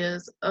thought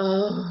is,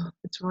 oh,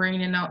 it's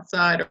raining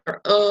outside,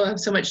 or oh, I have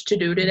so much to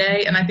do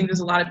today. And I think there's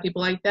a lot of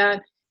people like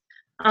that.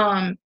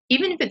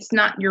 Even if it's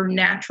not your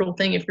natural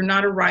thing, if you're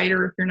not a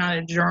writer, if you're not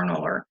a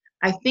journaler,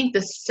 I think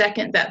the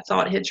second that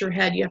thought hits your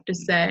head, you have to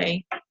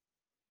say,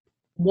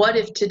 what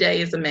if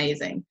today is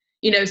amazing?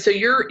 So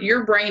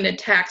your brain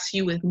attacks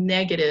you with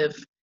negative,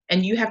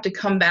 and you have to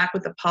come back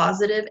with a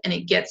positive, and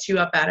it gets you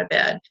up out of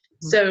bed.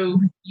 So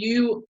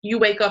you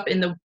wake up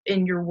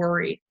in your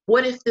worry.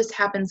 What if this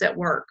happens at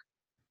work?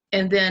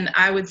 And then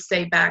I would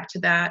say back to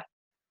that,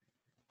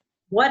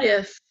 what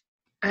if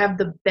I have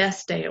the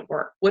best day at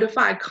work? What if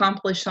I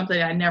accomplish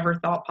something I never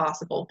thought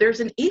possible? There's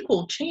an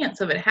equal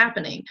chance of it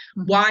happening.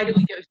 Why do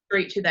we go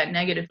straight to that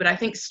negative? But I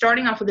think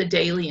starting off with a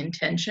daily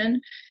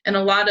intention, and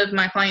a lot of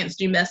my clients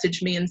do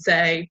message me and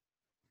say,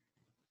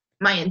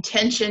 my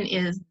intention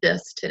is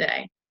this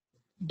today.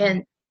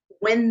 And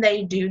when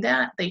they do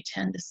that, they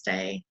tend to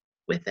stay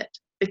with it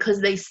because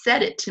they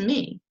said it to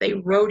me. They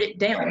wrote it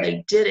down.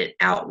 They did it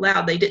out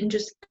loud. They didn't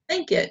just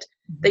think it.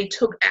 They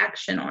took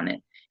action on it.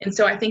 And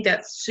so I think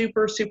that's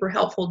super, super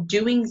helpful,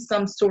 doing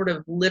some sort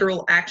of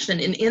literal action.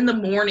 And in the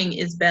morning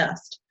is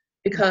best,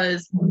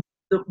 because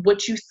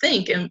what you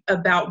think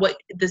about what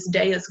this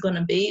day is going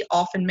to be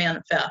often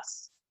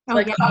manifests. Oh,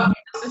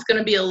 this is going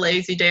to be a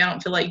lazy day. I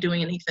don't feel like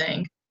doing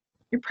anything.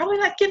 You're probably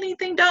not getting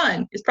anything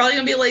done. It's probably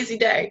going to be a lazy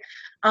day.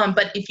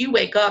 But if you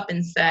wake up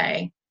and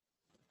say,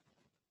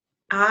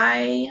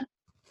 I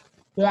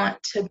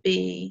want to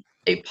be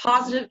a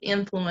positive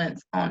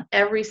influence on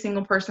every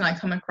single person I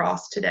come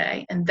across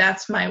today, and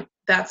that's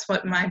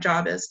what my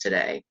job is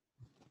today,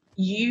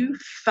 you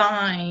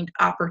find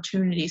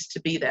opportunities to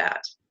be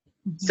that.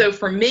 So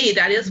for me,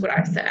 that is what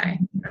I say.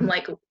 I'm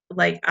like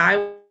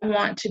I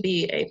want to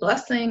be a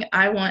blessing.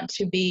 I want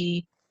to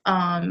be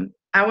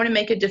I want to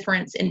make a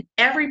difference in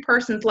every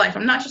person's life.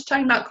 I'm not just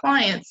talking about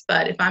clients,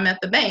 but if I'm at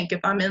the bank, if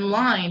I'm in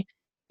line.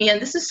 And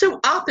this is so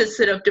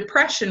opposite of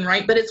depression,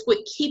 right? But it's what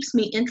keeps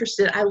me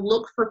interested. I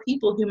look for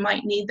people who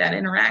might need that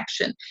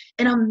interaction,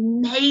 and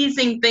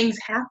amazing things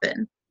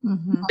happen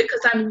because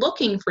I'm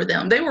looking for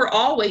them. They were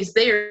always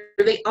there.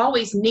 They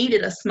always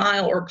needed a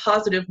smile or a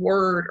positive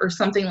word or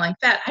something like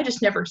that. I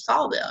just never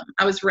saw them.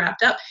 I was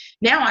wrapped up.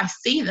 Now I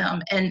see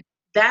them, and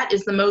that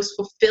is the most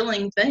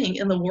fulfilling thing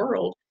in the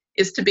world,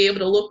 is to be able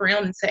to look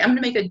around and say, I'm going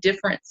to make a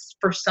difference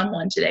for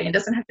someone today. It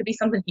doesn't have to be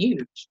something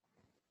huge.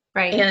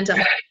 Right. And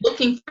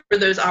looking for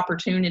those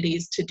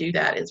opportunities to do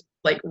that is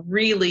like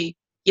really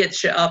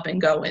gets you up and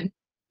going.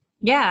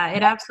 Yeah,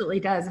 it absolutely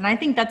does. And I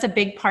think that's a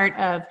big part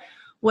of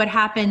what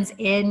happens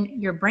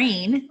in your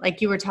brain,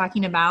 like you were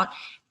talking about.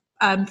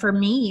 For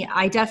me,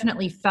 I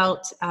definitely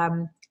felt,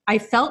 I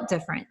felt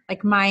different.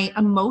 Like my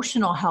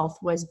emotional health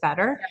was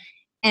better.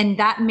 And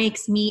that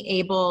makes me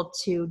able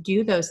to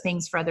do those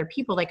things for other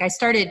people. Like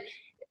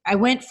I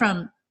went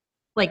from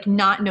like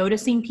not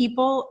noticing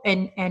people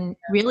and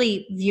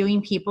really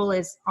viewing people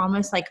as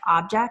almost like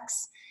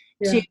objects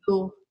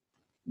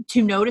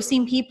to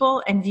noticing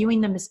people and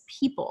viewing them as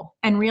people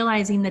and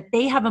realizing that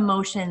they have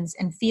emotions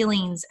and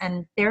feelings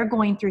and they're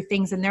going through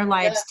things in their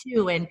lives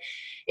too. And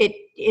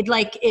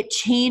it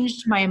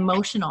changed my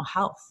emotional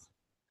health.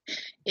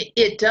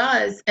 It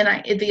does.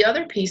 And the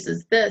other piece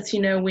is this,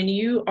 when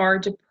you are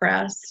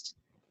depressed,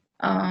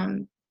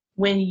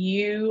 when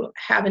you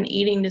have an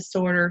eating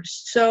disorder,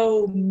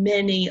 so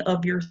many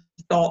of your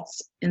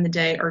thoughts in the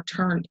day are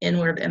turned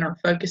inward and are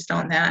focused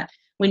on that.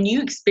 When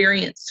you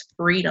experience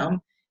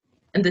freedom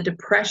and the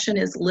depression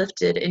is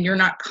lifted and you're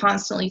not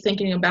constantly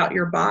thinking about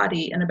your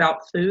body and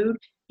about food,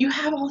 you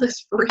have all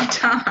this free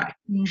time.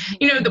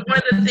 Mm-hmm.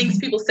 One of the things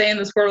people say in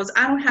this world is,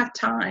 I don't have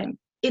time.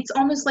 It's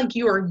almost like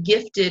you are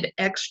gifted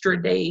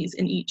extra days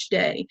in each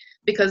day,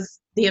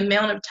 because the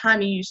amount of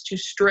time you used to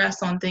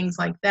stress on things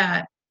like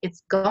that,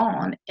 it's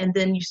gone. And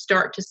then you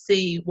start to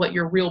see what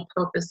your real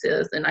purpose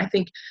is. And I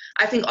think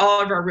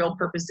all of our real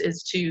purpose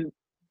is to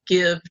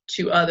give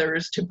to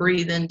others, to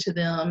breathe into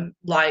them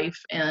life.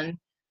 And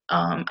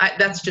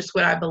that's just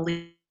what I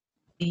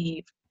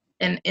believe.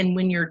 And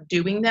when you're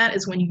doing that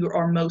is when you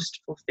are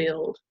most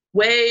fulfilled,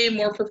 way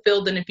more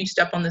fulfilled than if you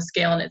step on the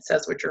scale and it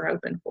says what you're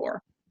hoping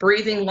for.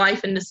 Breathing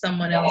life into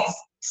someone else,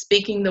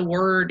 speaking the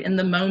word in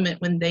the moment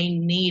when they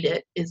need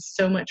it is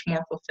so much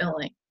more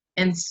fulfilling.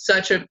 And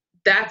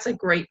that's a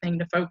great thing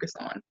to focus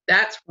on.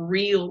 That's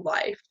real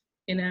life,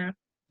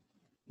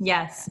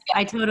 Yes,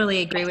 I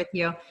totally agree with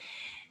you.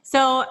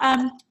 So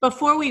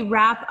before we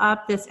wrap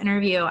up this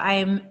interview,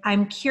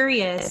 I'm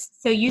curious.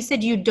 So you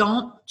said you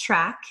don't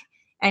track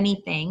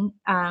anything.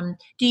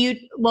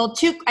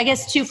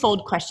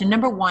 Twofold question.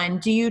 Number one,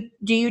 do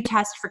you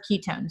test for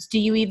ketones? Do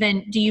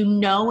you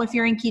know if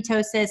you're in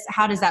ketosis?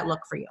 How does that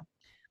look for you?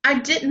 I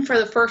didn't for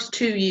the first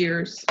 2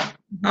 years.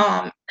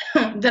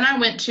 Mm-hmm. Then I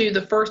went to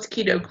the first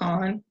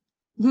KetoCon.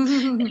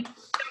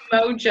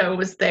 Mojo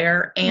was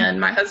there and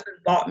my husband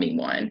bought me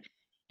one.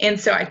 And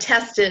so I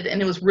tested and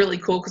it was really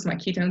cool because my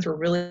ketones were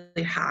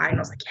really high. And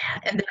I was like, yeah.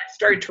 And then I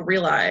started to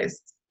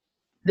realize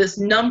this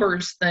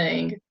numbers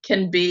thing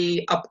can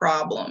be a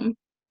problem.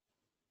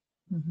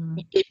 Mm-hmm.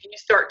 If you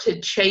start to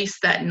chase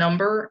that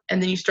number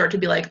and then you start to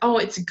be like, oh,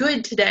 it's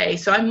good today,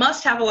 so I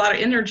must have a lot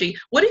of energy.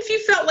 What if you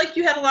felt like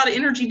you had a lot of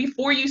energy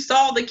before you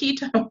saw the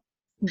ketone?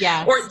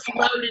 Yeah. Or it's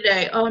low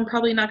today. Oh, I'm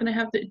probably not going to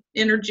have the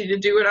energy to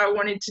do what I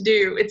wanted to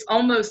do. It's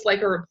almost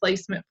like a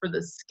replacement for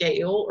the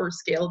scale or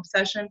scale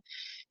obsession.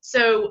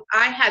 So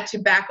I had to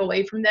back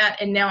away from that.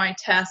 And now I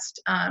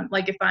test,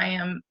 like if I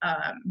am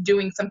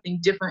doing something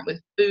different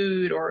with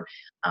food, or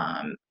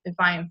if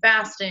I am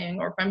fasting,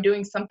 or if I'm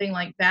doing something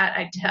like that,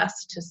 I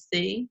test to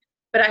see.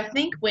 But I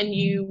think when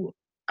you,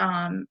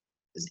 and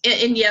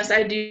yes,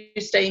 I do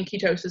stay in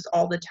ketosis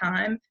all the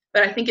time.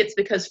 But I think it's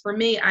because for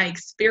me, I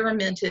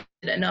experimented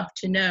enough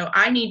to know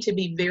I need to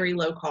be very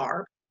low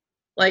carb.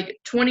 Like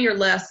 20 or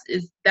less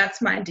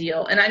that's my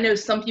deal. And I know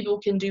some people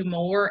can do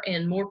more,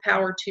 and more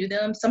power to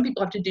them. Some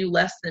people have to do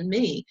less than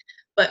me.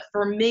 But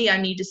for me, I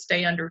need to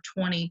stay under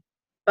 20.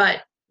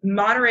 But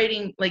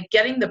moderating, like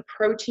getting the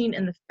protein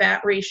and the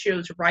fat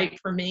ratios right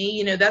for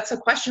me, that's a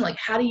question. Like,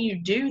 how do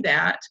you do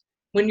that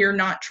when you're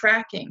not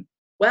tracking?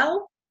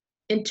 Well,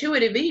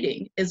 intuitive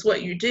eating is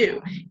what you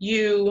do.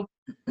 You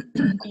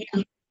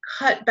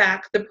cut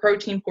back the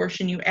protein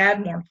portion, you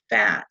add more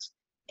fat.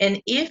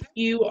 And if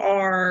you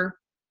are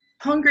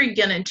hungry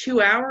again in 2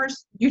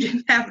 hours, you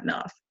didn't have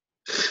enough.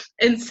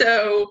 And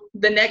so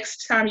the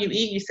next time you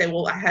eat, you say,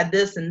 well, I had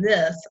this and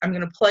this. I'm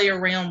going to play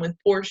around with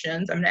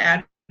portions. I'm going to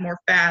add more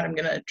fat. I'm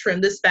going to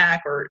trim this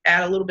back or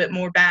add a little bit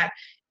more back.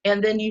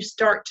 And then you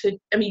start to,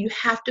 you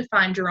have to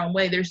find your own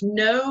way. There's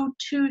no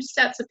two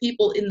sets of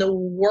people in the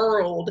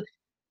world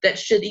that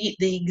should eat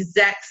the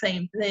exact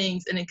same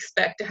things and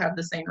expect to have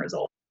the same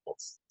results.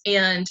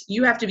 And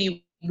you have to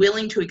be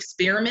willing to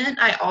experiment.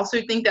 I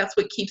also think that's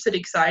what keeps it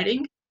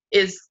exciting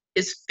is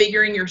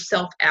figuring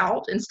yourself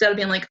out instead of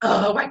being like,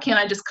 oh, why can't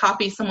I just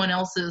copy someone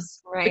else's?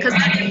 Right. Because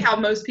that is how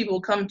most people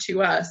come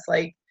to us,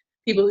 like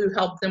people who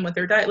help them with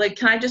their diet. Like,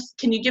 can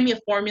you give me a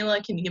formula?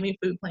 Can you give me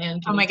a food plan?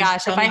 Oh my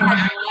gosh, if I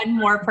had one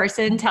more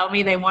person tell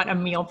me they want a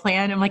meal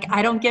plan, I'm like,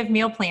 I don't give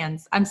meal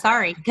plans. I'm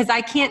sorry, because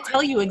I can't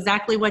tell you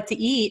exactly what to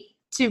eat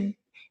to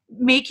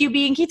make you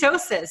be in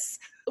ketosis.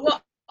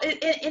 Well,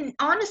 and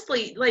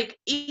honestly, like,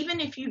 even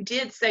if you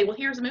did say, well,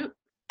 here's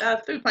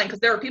a food plan, because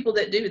there are people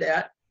that do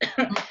that.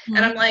 Mm-hmm.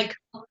 And I'm like,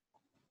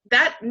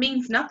 that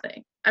means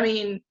nothing.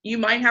 You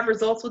might have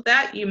results with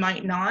that. You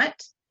might not.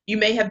 you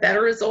may have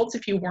better results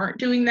if you weren't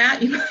doing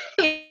that. You know,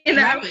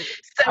 Right.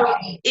 so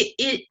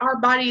our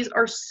bodies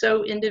are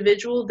so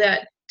individual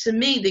that, to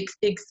me, the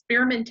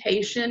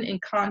experimentation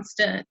and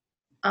constant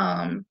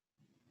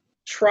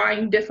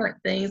trying different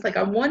things, like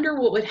I wonder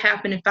what would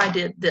happen if I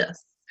did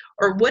this,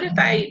 or what if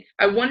I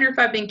wonder if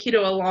I've been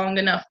keto long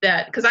enough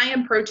that, because I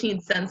am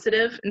protein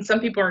sensitive and some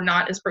people are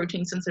not as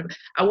protein sensitive,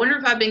 I wonder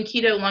if I've been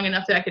keto long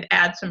enough that I could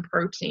add some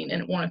protein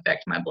and it won't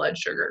affect my blood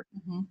sugar.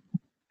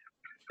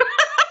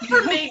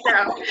 For me,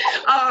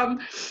 no.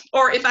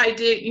 Or if I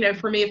did, you know,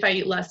 for me, if I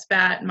eat less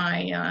fat,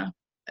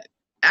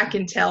 I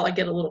can tell I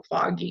get a little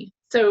foggy.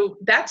 So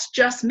that's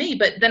just me.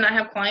 But then I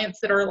have clients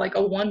that are like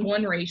a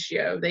 1-1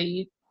 ratio. They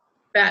eat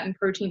fat and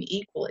protein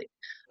equally.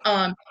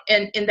 And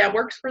that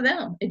works for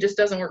them. It just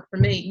doesn't work for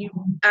me.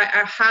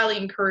 I highly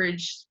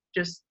encourage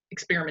just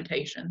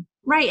experimentation.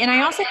 Right. And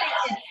I also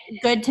think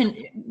it's good to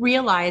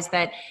realize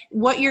that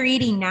what you're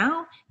eating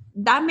now,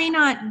 that may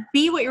not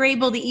be what you're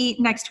able to eat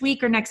next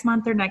week or next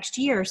month or next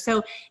year.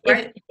 So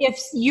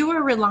if you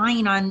are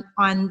relying on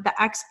the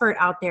expert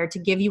out there to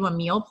give you a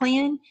meal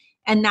plan,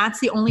 and that's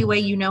the only way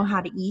you know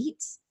how to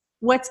eat,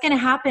 what's going to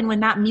happen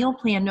when that meal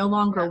plan no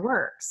longer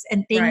works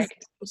and things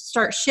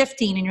start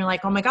shifting and you're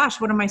like, oh my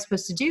gosh, what am I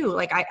supposed to do?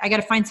 Like, I got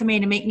to find somebody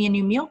to make me a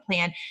new meal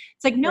plan.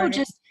 It's like, no,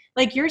 just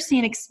like you're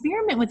saying,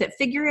 experiment with it,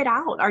 figure it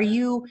out. Are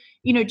you,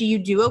 do you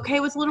do okay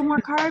with a little more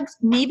carbs?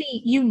 Maybe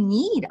you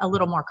need a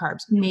little more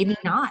carbs, maybe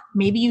not.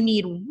 Maybe you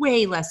need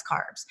way less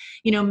carbs,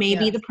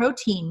 maybe the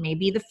protein,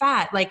 maybe the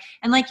fat,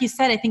 and like you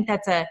said, I think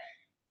that's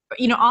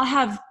I'll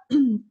have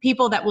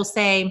people that will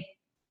say,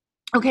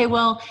 okay,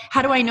 well,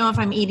 how do I know if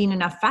I'm eating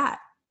enough fat?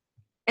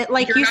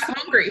 You're not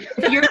hungry.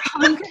 If you're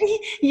hungry,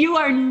 you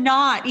are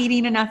not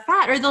eating enough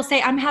fat. Or they'll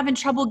say, I'm having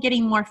trouble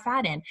getting more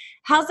fat in.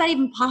 How's that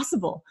even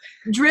possible?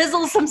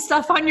 Drizzle some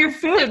stuff on your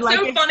food. It's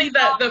so funny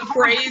that the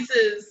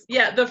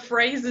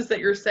phrases that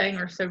you're saying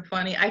are so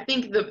funny. I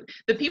think the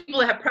people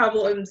that have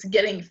problems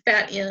getting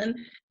fat in,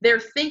 they're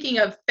thinking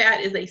of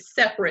fat as a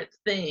separate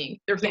thing.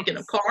 They're thinking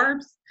of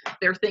carbs.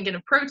 They're thinking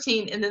of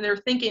protein, and then they're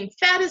thinking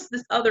fat is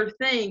this other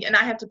thing, and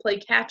I have to play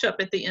catch up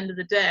at the end of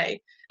the day.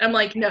 And I'm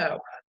like,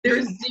 no,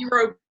 there's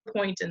 0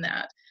 point in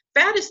that.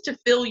 Fat is to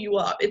fill you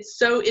up.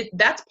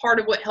 That's part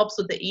of what helps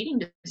with the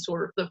eating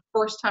disorder. The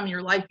first time in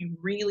your life, you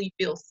really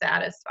feel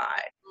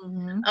satisfied.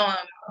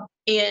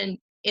 And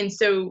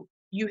so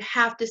you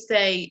have to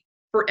say,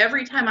 for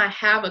every time I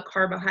have a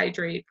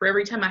carbohydrate, for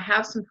every time I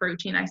have some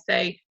protein, I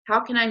say, how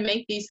can I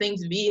make these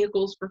things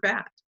vehicles for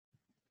fat?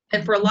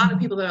 And for a lot of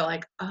people, they're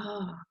like,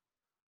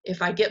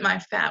 if I get my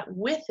fat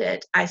with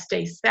it, I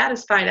stay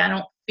satisfied. I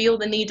don't feel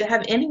the need to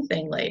have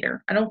anything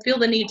later. I don't feel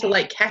the need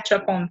to catch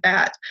up on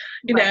fat,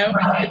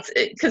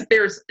 because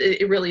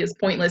it really is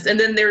pointless. And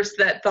then there's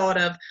that thought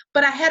of,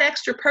 but I had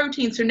extra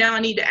protein, so now I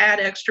need to add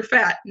extra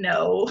fat.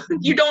 No,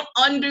 you don't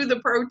undo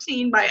the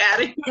protein by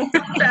adding more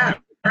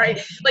fat,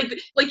 right?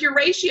 Like your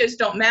ratios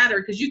don't matter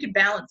because you could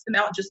balance them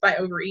out just by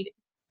overeating.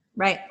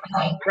 Right.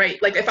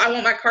 Like if I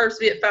want my carbs to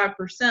be at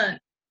 5%,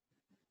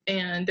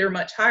 and they're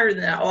much higher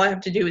than that, all I have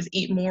to do is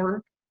eat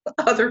more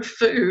other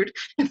food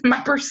and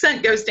my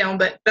percent goes down,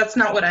 but that's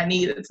not what I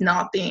need. It's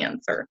not the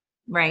answer.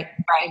 Right.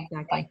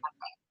 Exactly.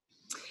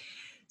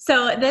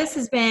 So this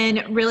has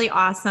been really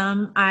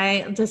awesome.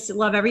 I just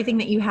love everything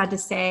that you had to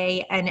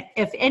say. And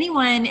if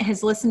anyone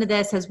has listened to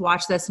this, has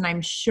watched this, and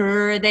I'm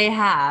sure they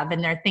have,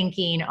 and they're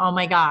thinking, oh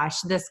my gosh,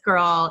 this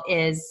girl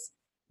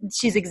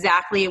she's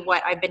exactly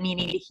what I've been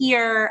needing to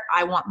hear.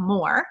 I want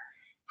more.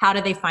 How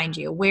do they find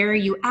you? Where are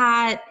you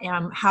at?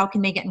 How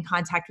can they get in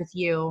contact with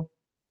you?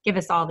 Give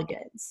us all the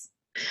goods.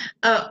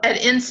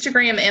 At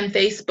Instagram and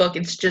Facebook,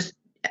 it's just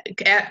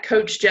at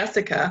Coach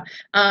Jessica.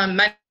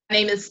 My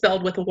name is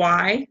spelled with a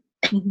Y.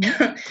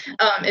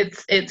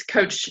 It's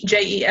Coach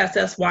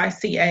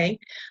JESSYCA.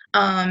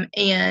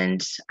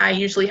 And I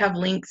usually have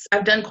links.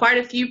 I've done quite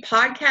a few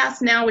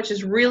podcasts now, which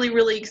is really,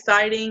 really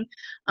exciting.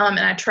 And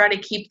I try to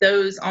keep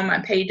those on my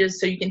pages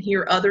so you can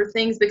hear other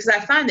things, because I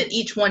find that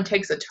each one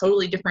takes a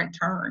totally different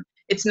turn.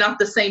 It's not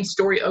the same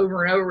story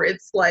over and over.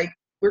 It's like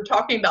we're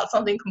talking about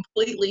something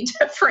completely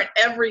different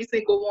every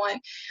single one.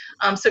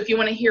 So if you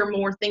want to hear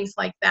more things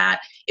like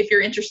that, if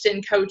you're interested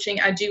in coaching,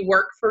 I do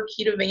work for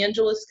Keto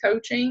Evangelist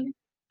Coaching.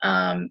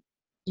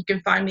 You can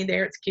find me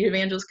there. It's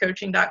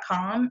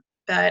ketoevangelistcoaching.com.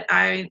 But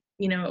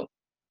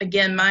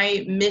again,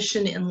 my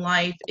mission in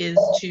life is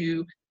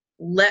to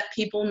let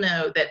people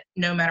know that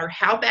no matter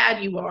how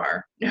bad you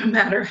are, no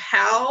matter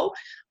how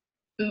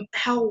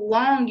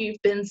long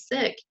you've been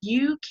sick,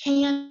 you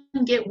can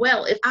get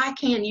well. If I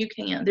can, you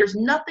can. There's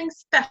nothing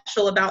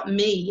special about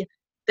me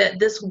that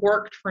this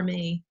worked for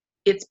me.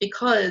 It's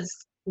because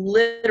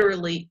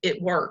literally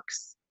it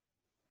works.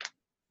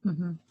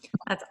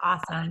 That's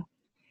awesome.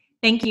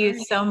 Thank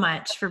you so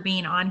much for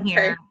being on here.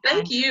 Okay.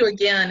 Thank you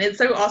again. It's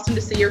so awesome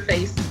to see your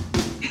face.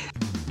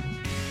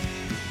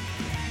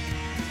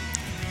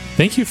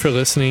 Thank you for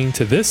listening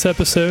to this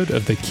episode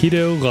of the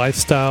Keto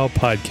Lifestyle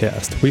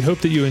Podcast. We hope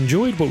that you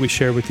enjoyed what we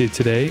shared with you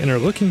today and are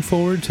looking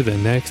forward to the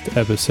next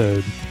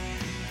episode.